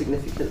a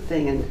significant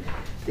thing. And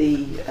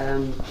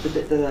the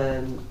bit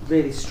that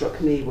really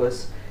struck me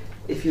was,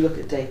 if you look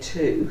at day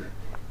 2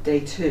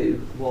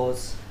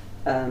 was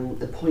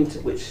the point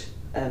at which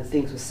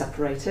things were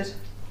separated.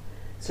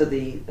 So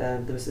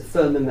there was the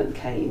firmament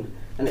came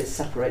and it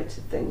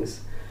separated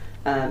things,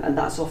 and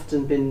that's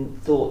often been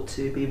thought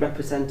to be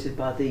represented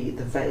by the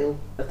veil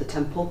of the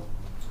temple,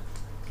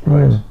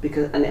 and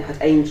it had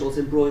angels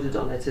embroidered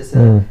on it as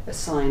a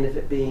sign of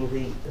it being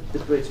the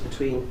bridge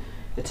between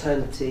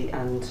eternity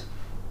and,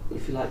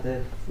 if you like,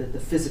 the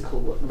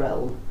physical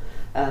realm.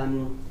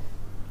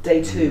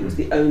 Day 2 was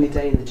the only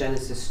day in the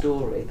Genesis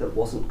story that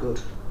wasn't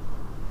good.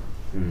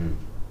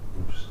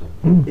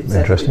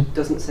 Interesting. It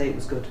doesn't say it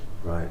was good.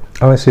 Right.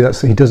 Oh, I see.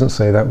 He doesn't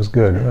say that was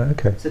good. Right,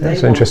 okay. So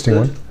that's an interesting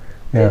one.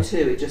 Day 2,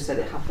 it just said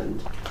it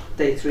happened.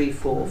 Day 3,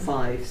 4,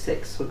 5,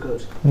 6 were good.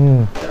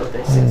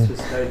 Day 6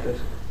 was very good.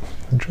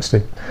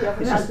 Interesting.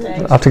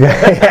 I'll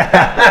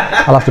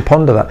I'll have to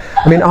ponder that.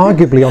 I mean,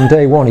 arguably on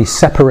day 1 he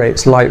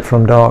separates light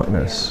from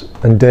darkness,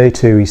 and day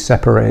 2 he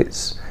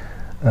separates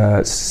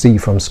sea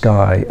from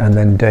sky, and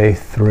then day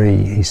 3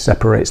 he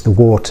separates the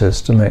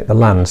waters to make the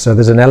land. So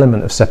there's an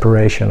element of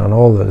separation on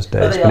all those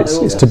days, but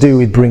it's to do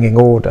with bringing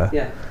order.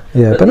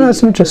 But no,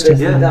 it's interesting.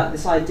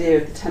 This idea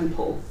of the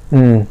temple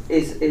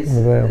is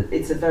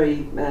it's a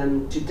very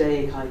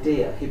Judaic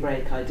idea,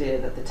 Hebraic idea,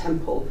 that the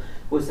temple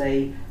was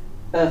a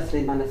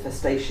earthly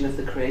manifestation of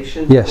the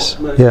creation. Yes.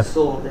 What Moses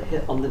saw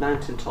on the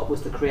mountaintop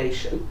was the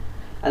creation,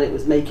 and it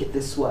was make it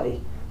this way,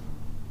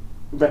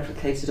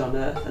 replicated on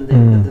earth, and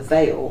the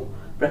veil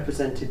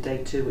represented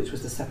day 2, which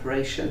was the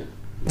separation.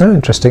 Oh,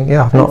 interesting.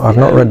 Yeah, I've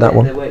not read that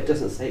one. Where it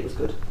doesn't say it was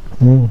good.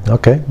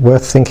 Okay,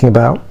 worth thinking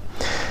about.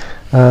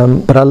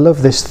 But I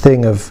love this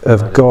thing of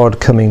God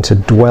coming to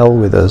dwell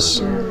with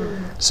us.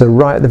 So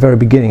right at the very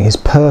beginning, his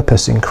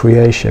purpose in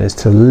creation is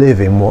to live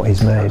in what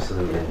he's made.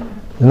 Absolutely.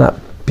 Isn't that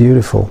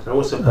beautiful? And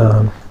also,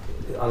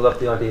 I love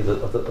the idea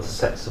of the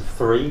sets of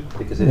 3,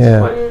 because it's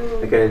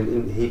quite, again,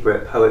 in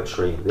Hebrew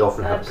poetry, they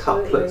often have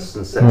couplets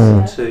and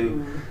sets of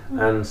 2,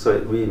 and so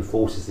it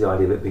reinforces the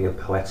idea of it being a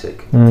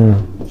poetic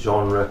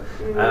genre.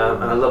 And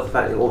I love the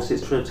fact that also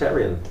it's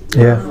Trinitarian.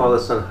 Father,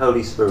 Son,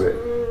 Holy Spirit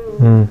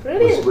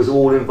was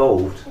all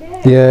involved.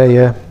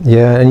 Yeah,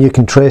 and you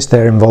can trace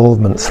their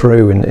involvement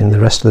through in the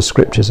rest of the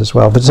scriptures as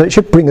well. But so it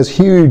should bring us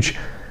huge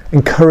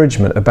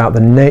encouragement about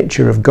the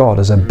nature of God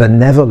as a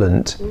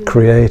benevolent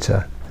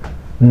creator,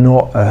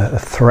 not a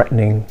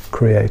threatening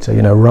creator,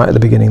 right at the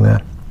beginning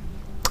there.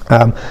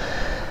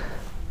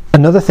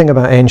 Another thing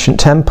about ancient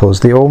temples,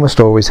 they almost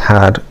always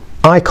had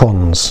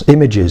icons,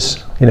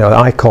 images.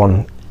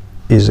 Icon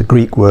is a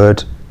Greek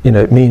word,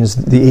 it means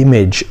the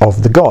image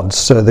of the gods.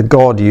 So the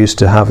god used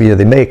to have,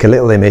 they make a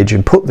little image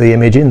and put the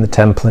image in the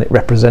temple, and it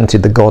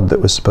represented the god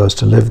that was supposed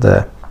to live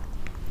there.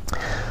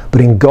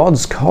 But in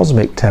God's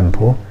cosmic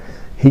temple,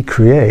 he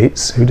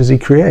creates, who does he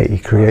create? He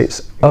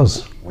creates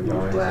us.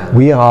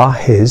 We are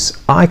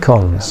his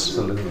icons.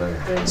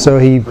 Absolutely. So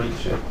he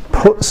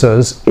puts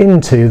us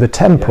into the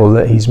temple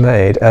that he's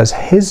made as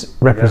his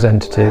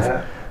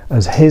representative,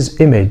 as his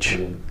image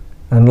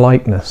and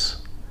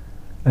likeness.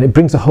 And it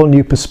brings a whole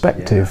new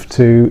perspective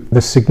to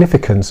the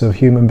significance of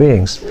human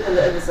beings. And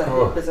there's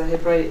a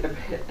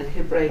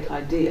Hebraic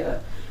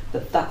idea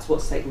that that's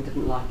what Satan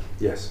didn't like.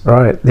 Yes.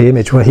 Right, the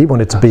image. Well, he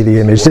wanted to be the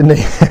image, didn't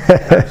he?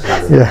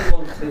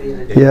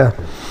 Yeah.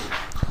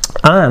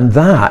 And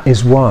that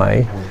is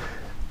why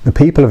the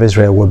people of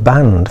Israel were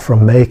banned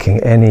from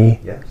making any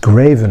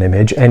graven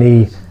image,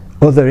 any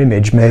other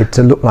image made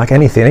to look like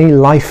anything, any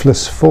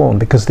lifeless form,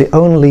 because the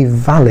only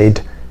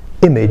valid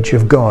image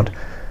of God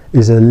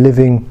is a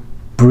living,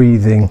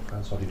 breathing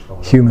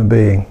human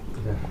being.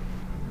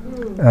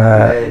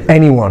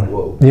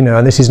 Anyone, you know,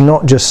 and this is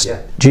not just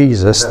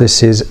Jesus,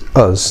 this is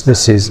us,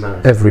 this is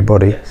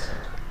everybody.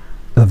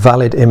 The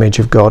valid image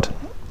of God,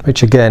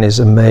 which again is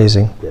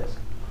amazing.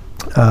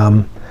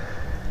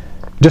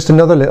 Just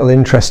another little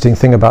interesting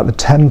thing about the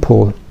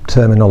temple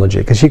terminology,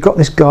 because you've got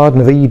this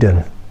Garden of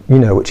Eden, you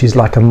know, which is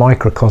like a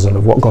microcosm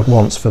of what God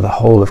wants for the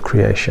whole of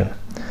creation.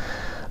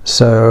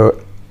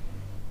 So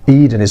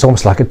Eden is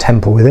almost like a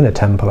temple within a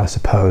temple, I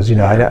suppose. You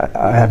know,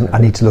 I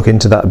need to look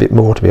into that a bit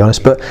more, to be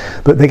honest. But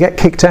they get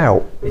kicked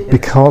out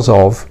because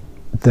of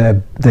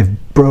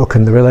they've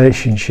broken the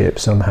relationship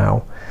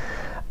somehow,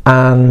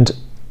 and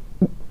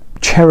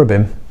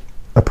cherubim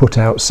are put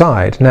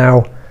outside.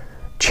 Now,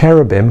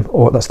 cherubim,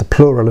 or that's the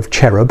plural of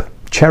cherub.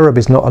 Cherub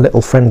is not a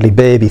little friendly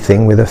baby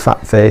thing with a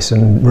fat face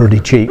and ruddy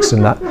cheeks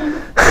and that.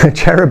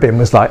 Cherubim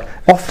was like,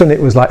 often it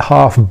was like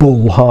half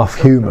bull, half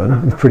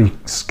human, a pretty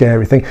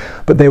scary thing,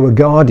 but they were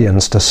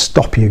guardians to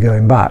stop you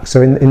going back.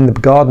 So in the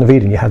Garden of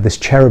Eden you had this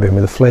cherubim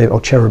with a flame,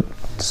 or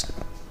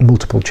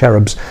multiple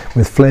cherubs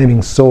with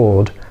flaming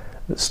sword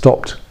that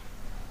stopped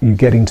you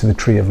getting to the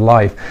tree of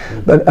life.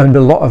 And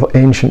a lot of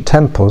ancient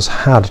temples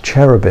had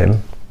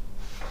cherubim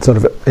sort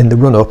of in the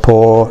run-up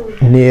or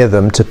near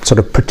them to sort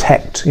of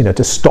protect, you know,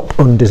 to stop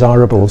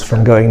undesirables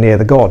from going near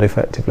the god,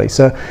 effectively.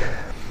 So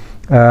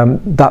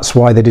that's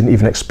why they didn't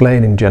even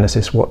explain in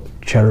Genesis what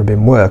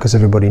cherubim were, because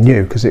everybody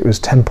knew, because it was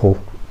temple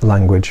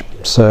language.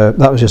 So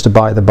that was just a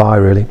by the by,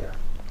 really.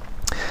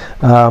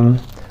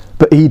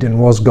 But Eden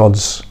was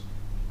God's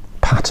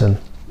pattern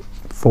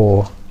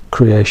for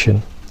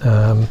creation,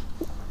 and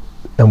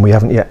we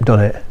haven't yet done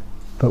it,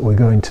 but we're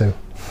going to.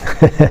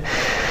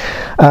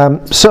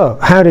 So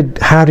how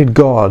did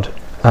God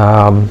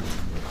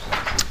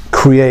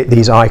create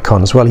these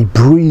icons? Well, he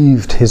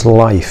breathed his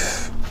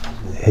life,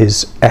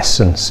 his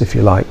essence, if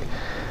you like,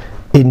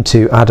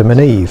 into Adam and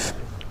Eve,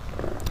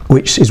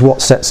 which is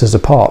what sets us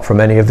apart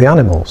from any of the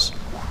animals,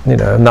 you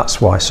know, and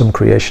that's why some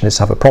creationists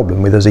have a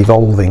problem with us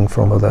evolving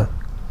from other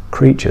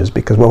creatures,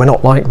 because, well, we're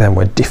not like them,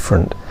 we're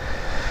different.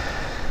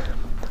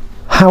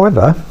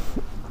 However,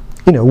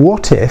 you know,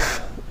 what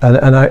if,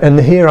 and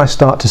here I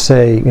start to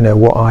say, you know,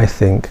 what I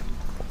think,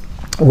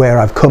 where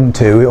I've come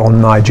to on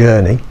my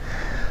journey.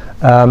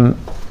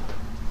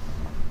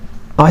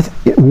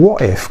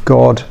 What if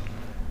God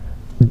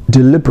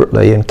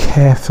deliberately and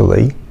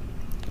carefully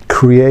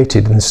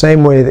created, in the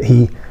same way that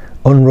he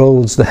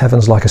unrolls the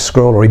heavens like a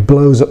scroll, or he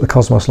blows up the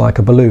cosmos like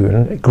a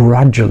balloon,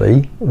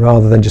 gradually,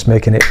 rather than just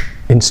making it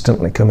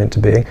instantly come into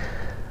being,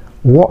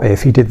 what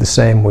if he did the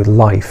same with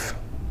life,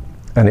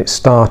 and it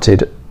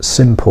started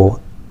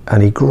simple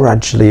and he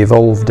gradually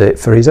evolved it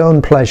for his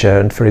own pleasure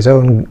and for his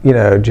own, you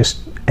know,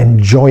 just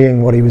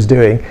enjoying what he was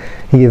doing.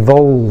 He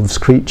evolves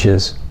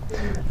creatures.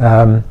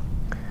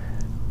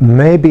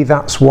 Maybe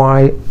that's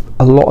why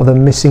a lot of the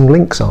missing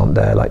links aren't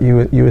there, like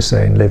you were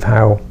saying, Liv,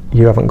 how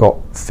you haven't got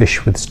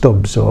fish with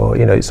stubs, or,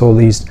 you know, it's all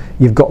these,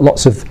 you've got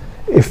lots of,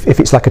 if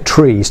it's like a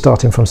tree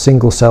starting from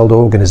single-celled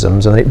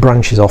organisms, and then it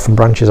branches off and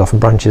branches off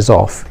and branches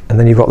off, and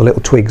then you've got the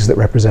little twigs that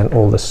represent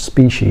all the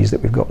species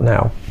that we've got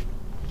now.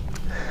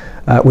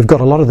 We've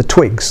got a lot of the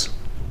twigs,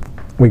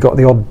 we've got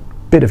the odd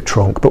bit of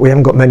trunk, but we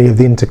haven't got many of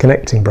the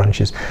interconnecting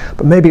branches.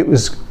 But maybe it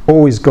was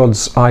always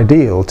God's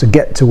ideal to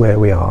get to where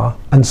we are,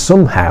 and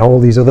somehow all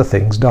these other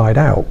things died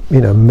out.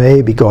 You know,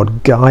 maybe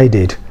God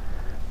guided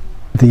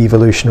the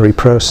evolutionary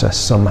process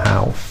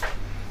somehow.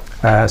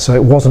 So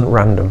it wasn't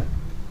random.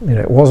 You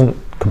know, it wasn't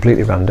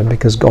completely random,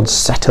 because God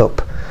set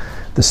up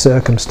the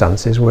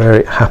circumstances where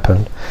it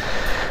happened.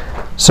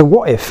 So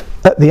what if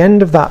at the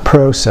end of that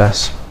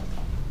process,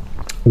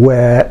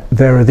 where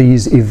there are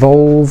these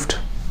evolved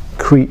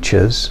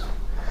creatures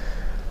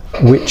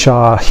which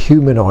are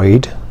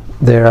humanoid,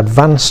 they're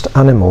advanced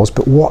animals,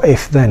 but what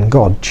if then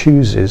God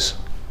chooses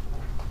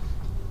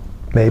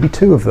maybe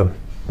two of them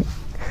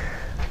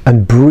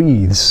and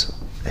breathes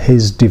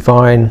his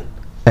divine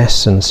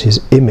essence, his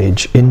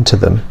image into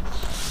them,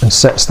 and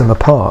sets them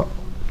apart,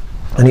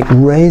 and it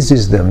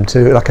raises them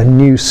to like a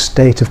new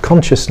state of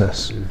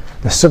consciousness.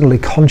 They're suddenly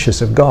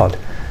conscious of God.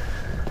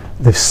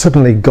 They've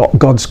suddenly got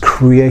God's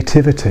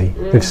creativity.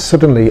 They've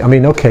suddenly, I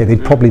mean, okay,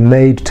 they'd probably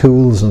made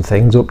tools and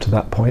things up to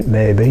that point,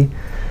 maybe,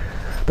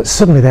 but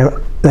suddenly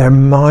their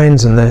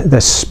minds and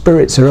their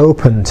spirits are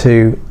open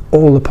to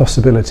all the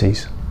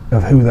possibilities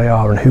of who they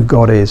are and who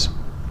God is.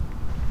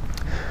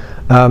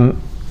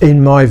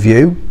 In my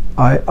view,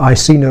 I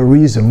see no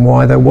reason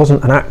why there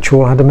wasn't an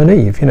actual Adam and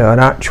Eve, you know, an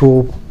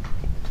actual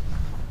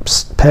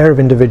pair of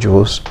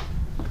individuals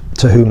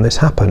to whom this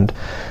happened.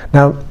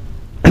 Now,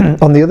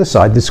 on the other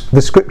side,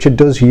 the scripture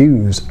does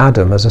use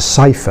Adam as a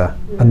cipher,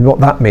 and what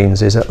that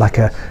means is like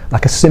a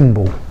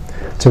symbol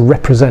to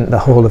represent the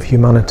whole of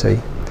humanity.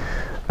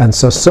 And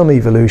so some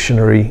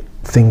evolutionary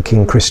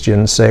thinking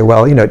Christians say,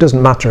 well, it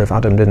doesn't matter if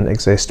Adam didn't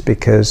exist,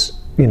 because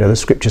the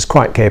scripture's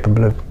quite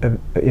capable of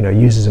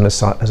uses him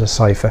as a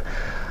cipher.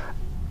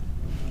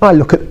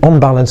 On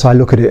balance, I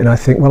look at it and I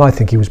think, well, I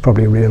think he was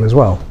probably real as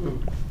well.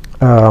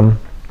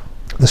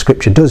 The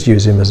scripture does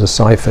use him as a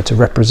cipher to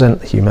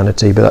represent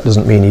humanity, but that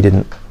doesn't mean he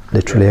didn't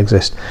literally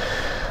exist.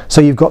 So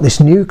you've got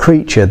this new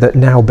creature that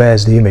now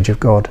bears the image of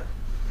God.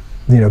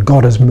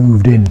 God has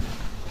moved in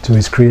to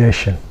his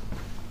creation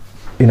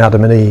in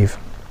Adam and Eve.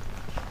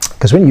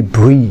 Because when you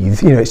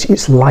breathe,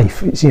 it's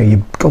life. It's,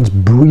 God's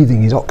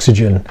breathing his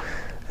oxygen,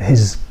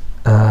 his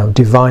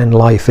divine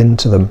life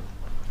into them.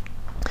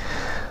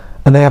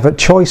 And they have a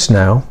choice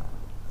now.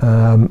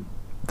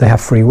 They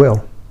have free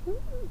will.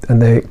 And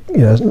they,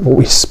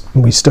 what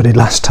we studied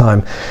last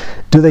time,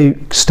 do they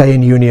stay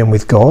in union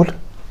with God,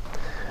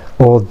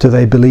 or do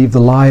they believe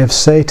the lie of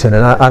Satan?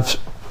 And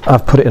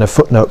I've put it in a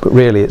footnote, but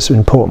really it's an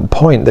important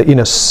point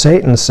that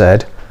Satan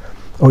said,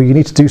 you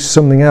need to do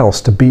something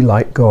else to be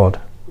like God.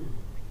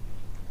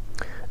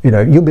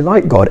 You'll be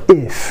like God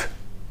if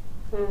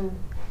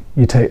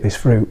you take this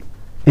fruit,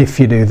 if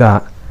you do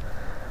that.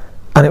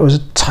 And it was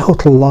a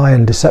total lie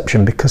and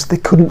deception, because they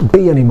couldn't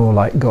be any more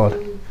like God.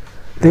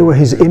 They were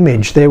his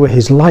image, they were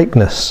his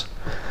likeness.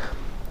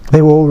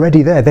 They were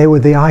already there, they were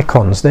the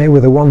icons, they were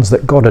the ones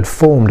that God had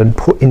formed and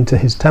put into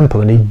his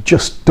temple, and he'd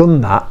just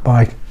done that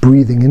by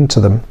breathing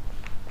into them.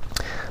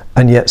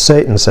 And yet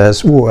Satan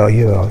says, well,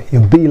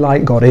 you'll be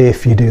like God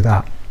if you do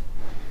that.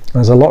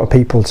 There's a lot of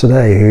people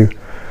today who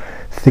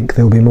think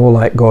they'll be more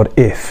like God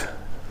if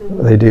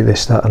they do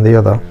this, that and the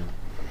other,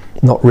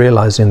 not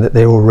realising that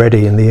they're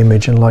already in the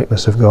image and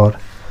likeness of God.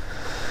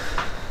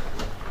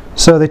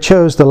 So they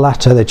chose the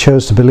latter, they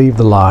chose to believe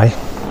the lie,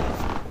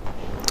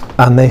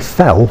 and they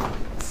fell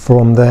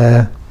from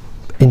their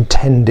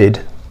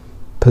intended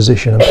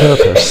position and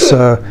purpose.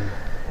 So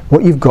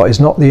what you've got is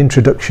not the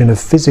introduction of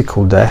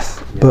physical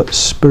death, but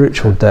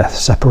spiritual death,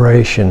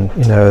 separation.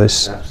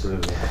 This.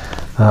 Absolutely.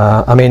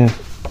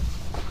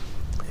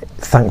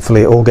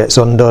 Thankfully, it all gets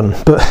undone.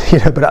 But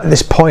but at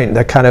this point,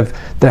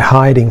 they're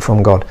hiding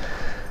from God.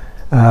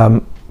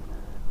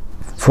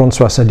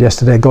 Francois said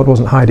yesterday, God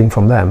wasn't hiding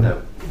from them.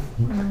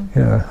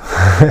 No.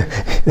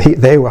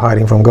 They were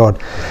hiding from God.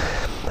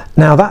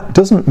 Now that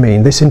doesn't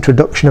mean, this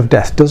introduction of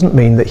death doesn't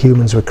mean that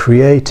humans were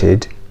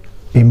created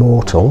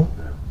immortal,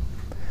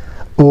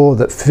 or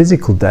that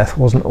physical death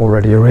wasn't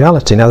already a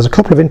reality. Now there's a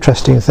couple of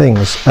interesting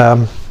things.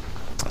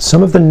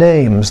 Some of the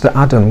names that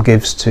Adam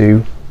gives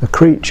to the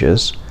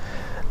creatures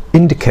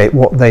indicate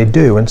what they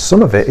do, and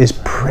some of it is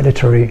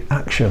predatory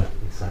action.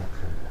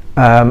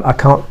 I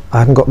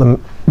haven't got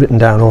them written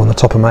down or on the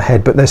top of my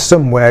head, but there's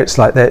some where it's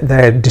like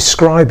they're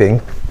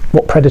describing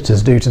what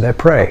predators do to their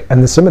prey,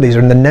 and some of these are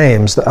in the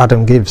names that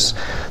Adam gives.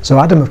 So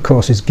Adam, of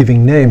course, is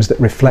giving names that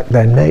reflect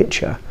their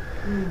nature.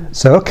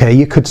 So okay,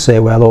 you could say,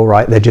 well, all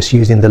right, they're just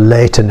using the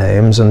later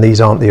names and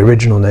these aren't the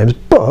original names,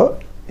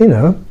 but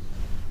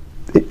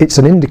it's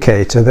an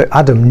indicator that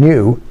Adam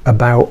knew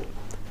about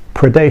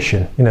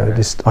predation,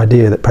 this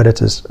idea that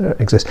predators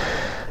exist.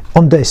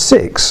 On day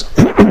 6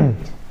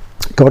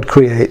 God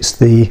creates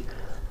the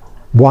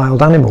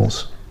wild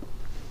animals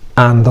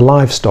and the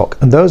livestock,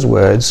 and those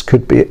words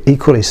could be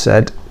equally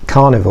said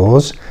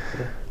carnivores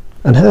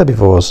and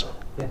herbivores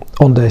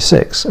on day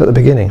 6 at the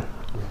beginning.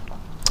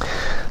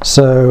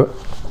 So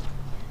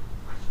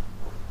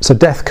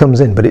death comes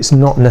in, but it's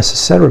not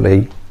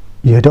necessarily,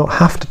 you don't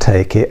have to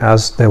take it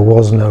as there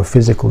was no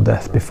physical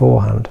death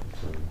beforehand.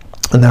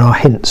 And there are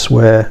hints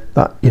where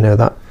that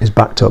is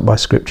backed up by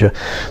scripture.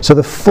 So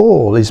the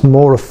fall is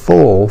more a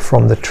fall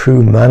from the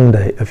true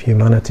mandate of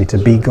humanity to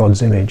be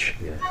God's image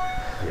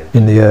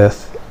in the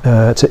earth,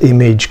 to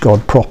image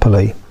God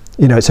properly.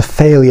 It's a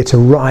failure to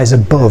rise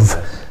above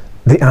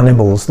the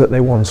animals that they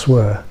once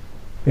were.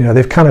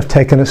 They've kind of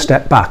taken a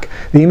step back.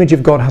 The image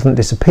of God hasn't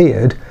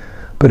disappeared,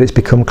 but it's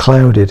become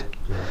clouded.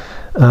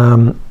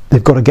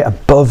 They've got to get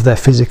above their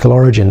physical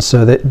origins,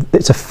 so that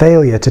it's a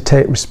failure to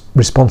take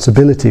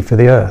responsibility for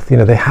the earth.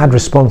 They had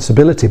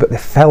responsibility, but they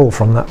fell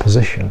from that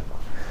position.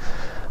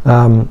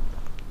 And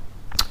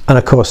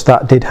of course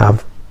that did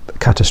have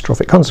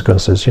catastrophic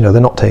consequences. They're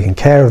not taking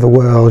care of the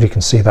world. You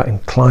can see that in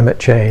climate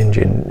change,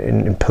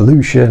 in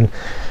pollution,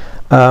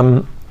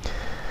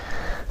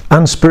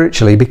 and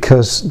spiritually,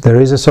 because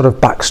there is a sort of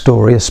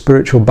backstory, a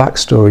spiritual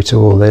backstory to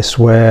all this,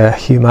 where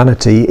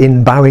humanity,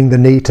 in bowing the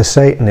knee to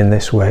Satan in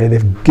this way,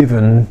 they've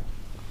given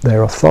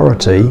their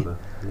authority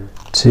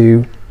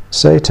to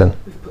Satan.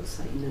 We've put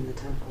Satan in the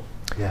temple.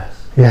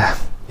 Yes.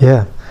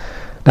 Yeah.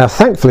 Now,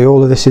 thankfully,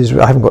 all of this is,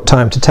 I haven't got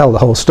time to tell the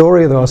whole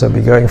story, otherwise I'd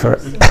be going for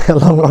a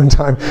long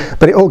time.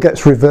 But it all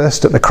gets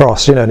reversed at the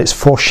cross, and it's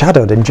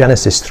foreshadowed in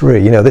Genesis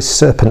 3. This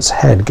serpent's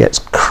head gets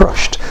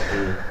crushed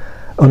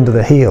under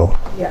the heel.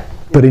 Yeah.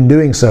 But in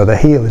doing so, the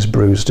heel is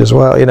bruised as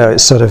well.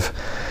 It's sort of,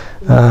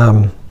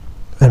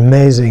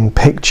 amazing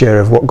picture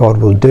of what God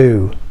will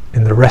do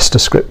in the rest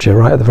of Scripture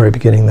right at the very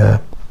beginning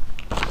there.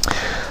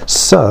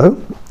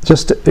 So,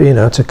 just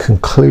to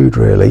conclude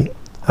really,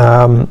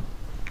 I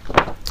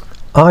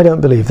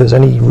don't believe there's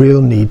any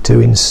real need to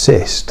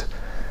insist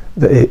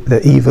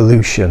that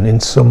evolution in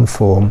some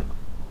form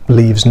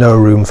leaves no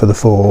room for the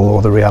fall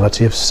or the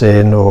reality of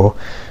sin or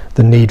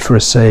the need for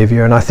a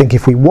saviour. And I think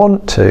if we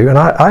want to, and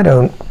I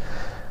don't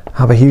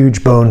have a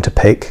huge bone to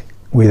pick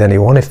with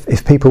anyone,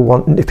 if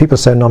people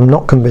say, no, I'm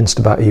not convinced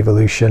about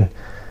evolution,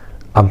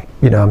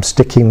 I'm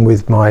sticking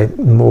with my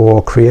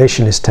more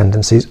creationist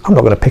tendencies, I'm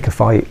not going to pick a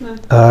fight.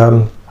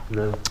 No.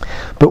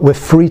 But we're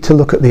free to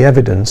look at the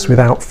evidence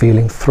without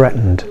feeling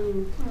threatened.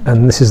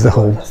 And this is the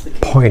whole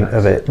point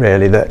of it,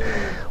 really, that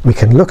we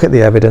can look at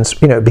the evidence.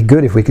 It'd be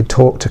good if we could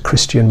talk to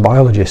Christian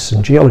biologists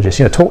and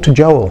geologists. Talk to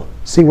Joel,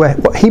 see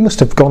what he must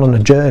have gone on a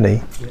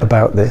journey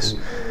about this.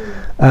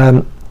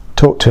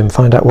 Talk to him,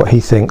 find out what he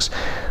thinks.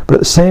 But at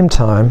the same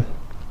time,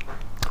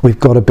 we've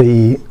got to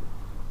be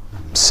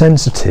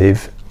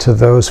sensitive to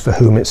those for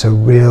whom it's a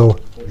real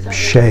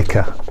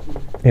shaker.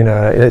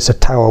 It's a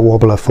tower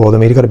wobbler for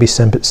them. You've got to be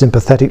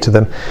sympathetic to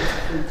them.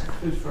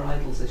 Food for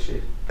idols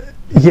issue.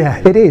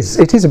 Yeah, it is.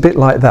 It is a bit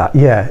like that.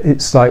 Yeah,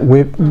 it's like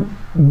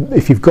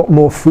if you've got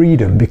more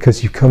freedom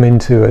because you've come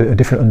into a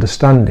different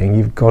understanding,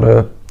 you've got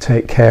to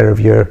take care of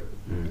your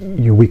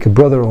weaker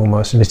brother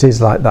almost, and it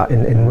is like that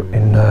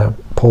in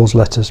Paul's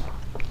letters,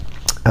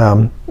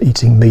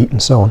 eating meat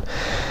and so on.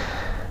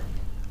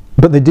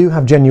 But they do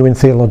have genuine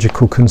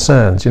theological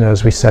concerns,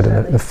 as we said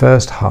in the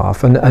first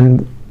half,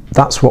 and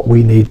that's what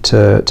we need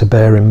to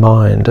bear in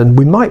mind. And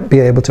we might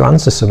be able to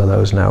answer some of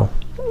those now.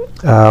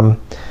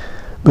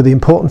 But the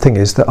important thing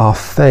is that our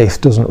faith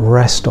doesn't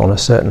rest on a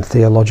certain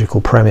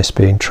theological premise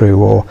being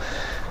true or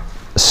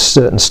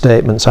certain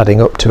statements adding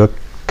up to a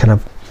kind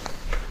of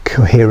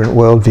coherent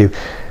worldview.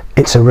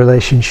 It's a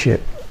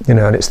relationship,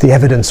 and it's the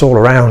evidence all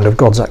around of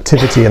God's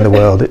activity in the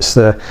world. It's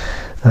the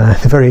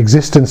very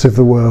existence of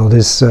the world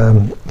is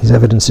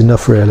evidence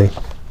enough, really.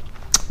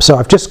 So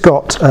I've just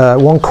got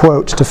one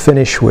quote to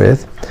finish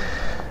with.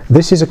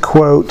 This is a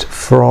quote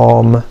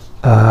from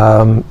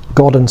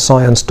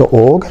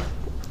godandscience.org.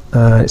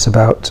 It's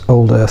about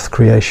old earth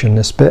creation,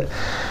 this bit.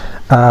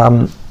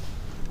 And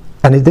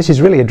this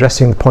is really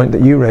addressing the point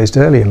that you raised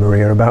earlier,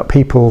 Maria, about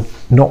people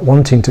not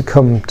wanting to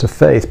come to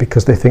faith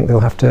because they think they'll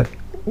have to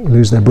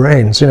lose their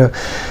brains.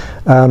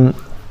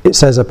 It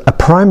says a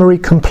primary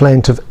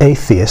complaint of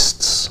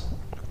atheists,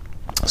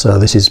 so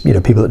this is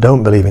people that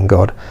don't believe in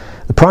God,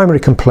 the primary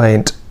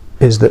complaint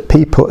is that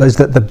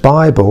the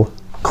Bible,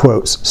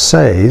 quotes,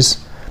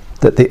 says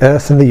that the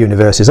earth and the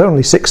universe is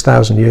only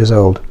 6,000 years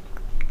old.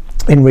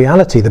 In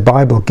reality, the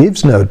Bible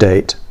gives no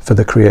date for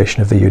the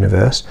creation of the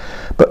universe,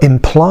 but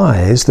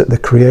implies that the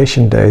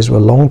creation days were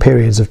long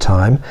periods of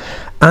time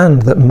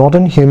and that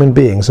modern human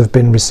beings have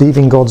been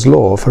receiving God's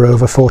law for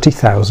over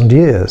 40,000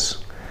 years.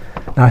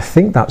 Now, I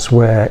think that's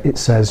where it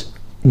says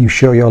you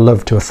show your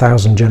love to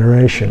 1,000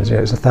 generations.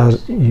 It's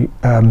 1,000.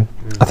 I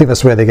think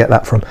that's where they get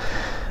that from.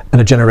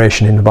 And a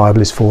generation in the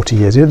Bible is 40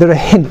 years. There are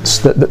hints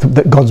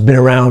that God's been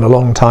around a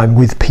long time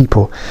with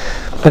people.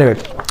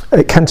 Anyway,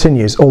 it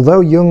continues.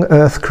 Although young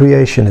earth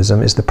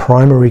creationism is the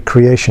primary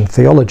creation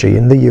theology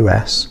in the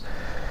US,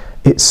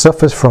 it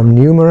suffers from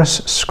numerous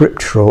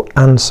scriptural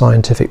and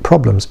scientific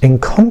problems. In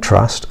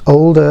contrast,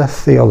 old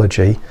earth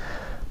theology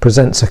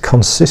presents a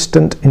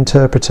consistent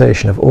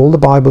interpretation of all the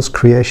Bible's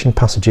creation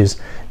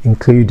passages,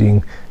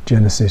 including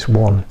Genesis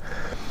 1.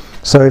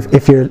 So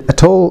if you're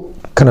at all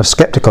kind of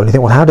skeptical and you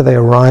think, well, how do they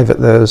arrive at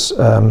those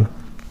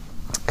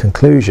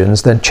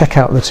conclusions, then check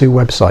out the two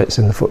websites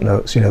in the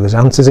footnotes. There's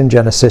Answers in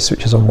Genesis,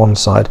 which is on one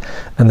side,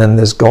 and then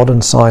there's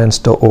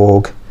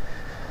godandscience.org,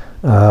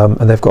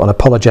 and they've got an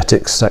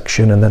apologetics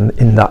section, and then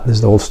in that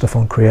there's all stuff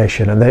on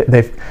creation. And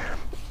they've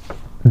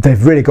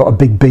really got a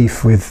big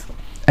beef with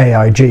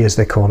AIG, as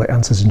they call it,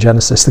 Answers in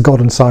Genesis. The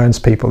God and Science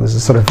people, there's a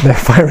sort of, they're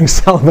firing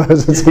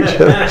salvos at each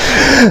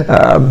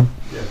other.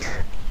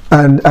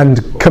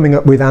 And coming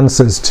up with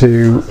answers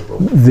to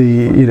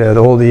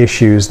all the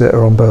issues that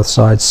are on both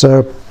sides.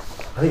 So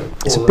I think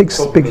it's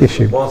a big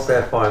issue. Whilst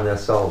they're firing their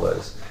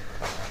salvos,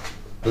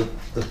 the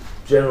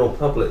general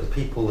public, the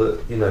people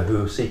that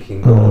who are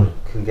seeking God,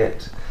 can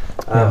get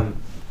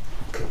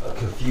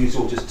confused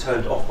or just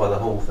turned off by the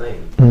whole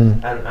thing.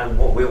 And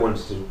what we want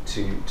to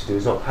do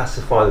is not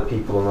pacify the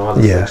people on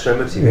either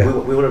extremity.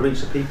 We want to reach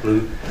the people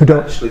who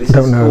don't actually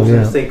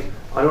think,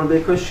 I don't want to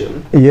be a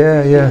Christian. People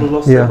have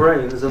lost their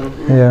brains, and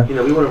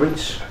we want to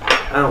reach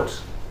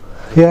out.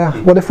 Yeah,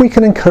 well, if we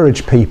can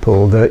encourage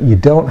people that you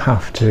don't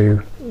have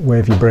to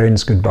wave your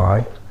brains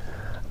goodbye,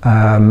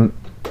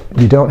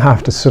 you don't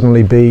have to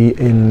suddenly be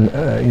in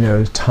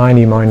a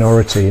tiny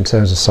minority in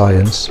terms of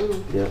science,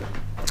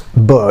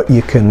 but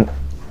you can.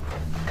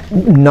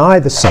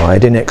 Neither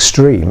side in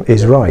extreme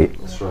is right.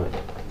 That's right.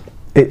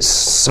 It's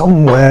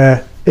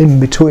somewhere in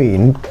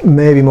between,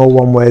 maybe more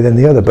one way than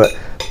the other, but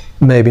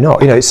maybe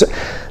not.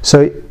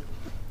 So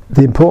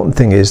the important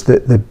thing is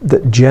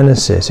that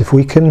Genesis, if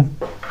we can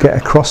get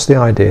across the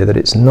idea that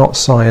it's not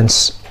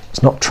science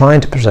It's not trying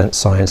to present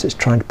science, it's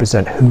trying to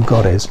present who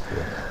God is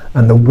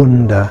and the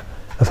wonder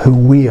of who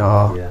we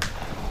are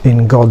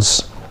in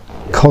God's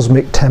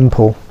cosmic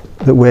temple,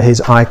 that we're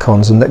his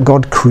icons, and that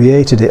God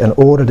created it and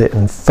ordered it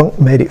and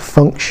made it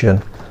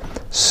function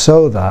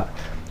so that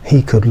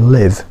he could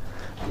live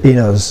in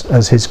us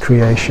as his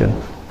creation,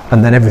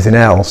 and then everything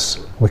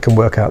else we can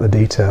work out the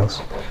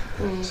details.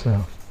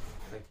 So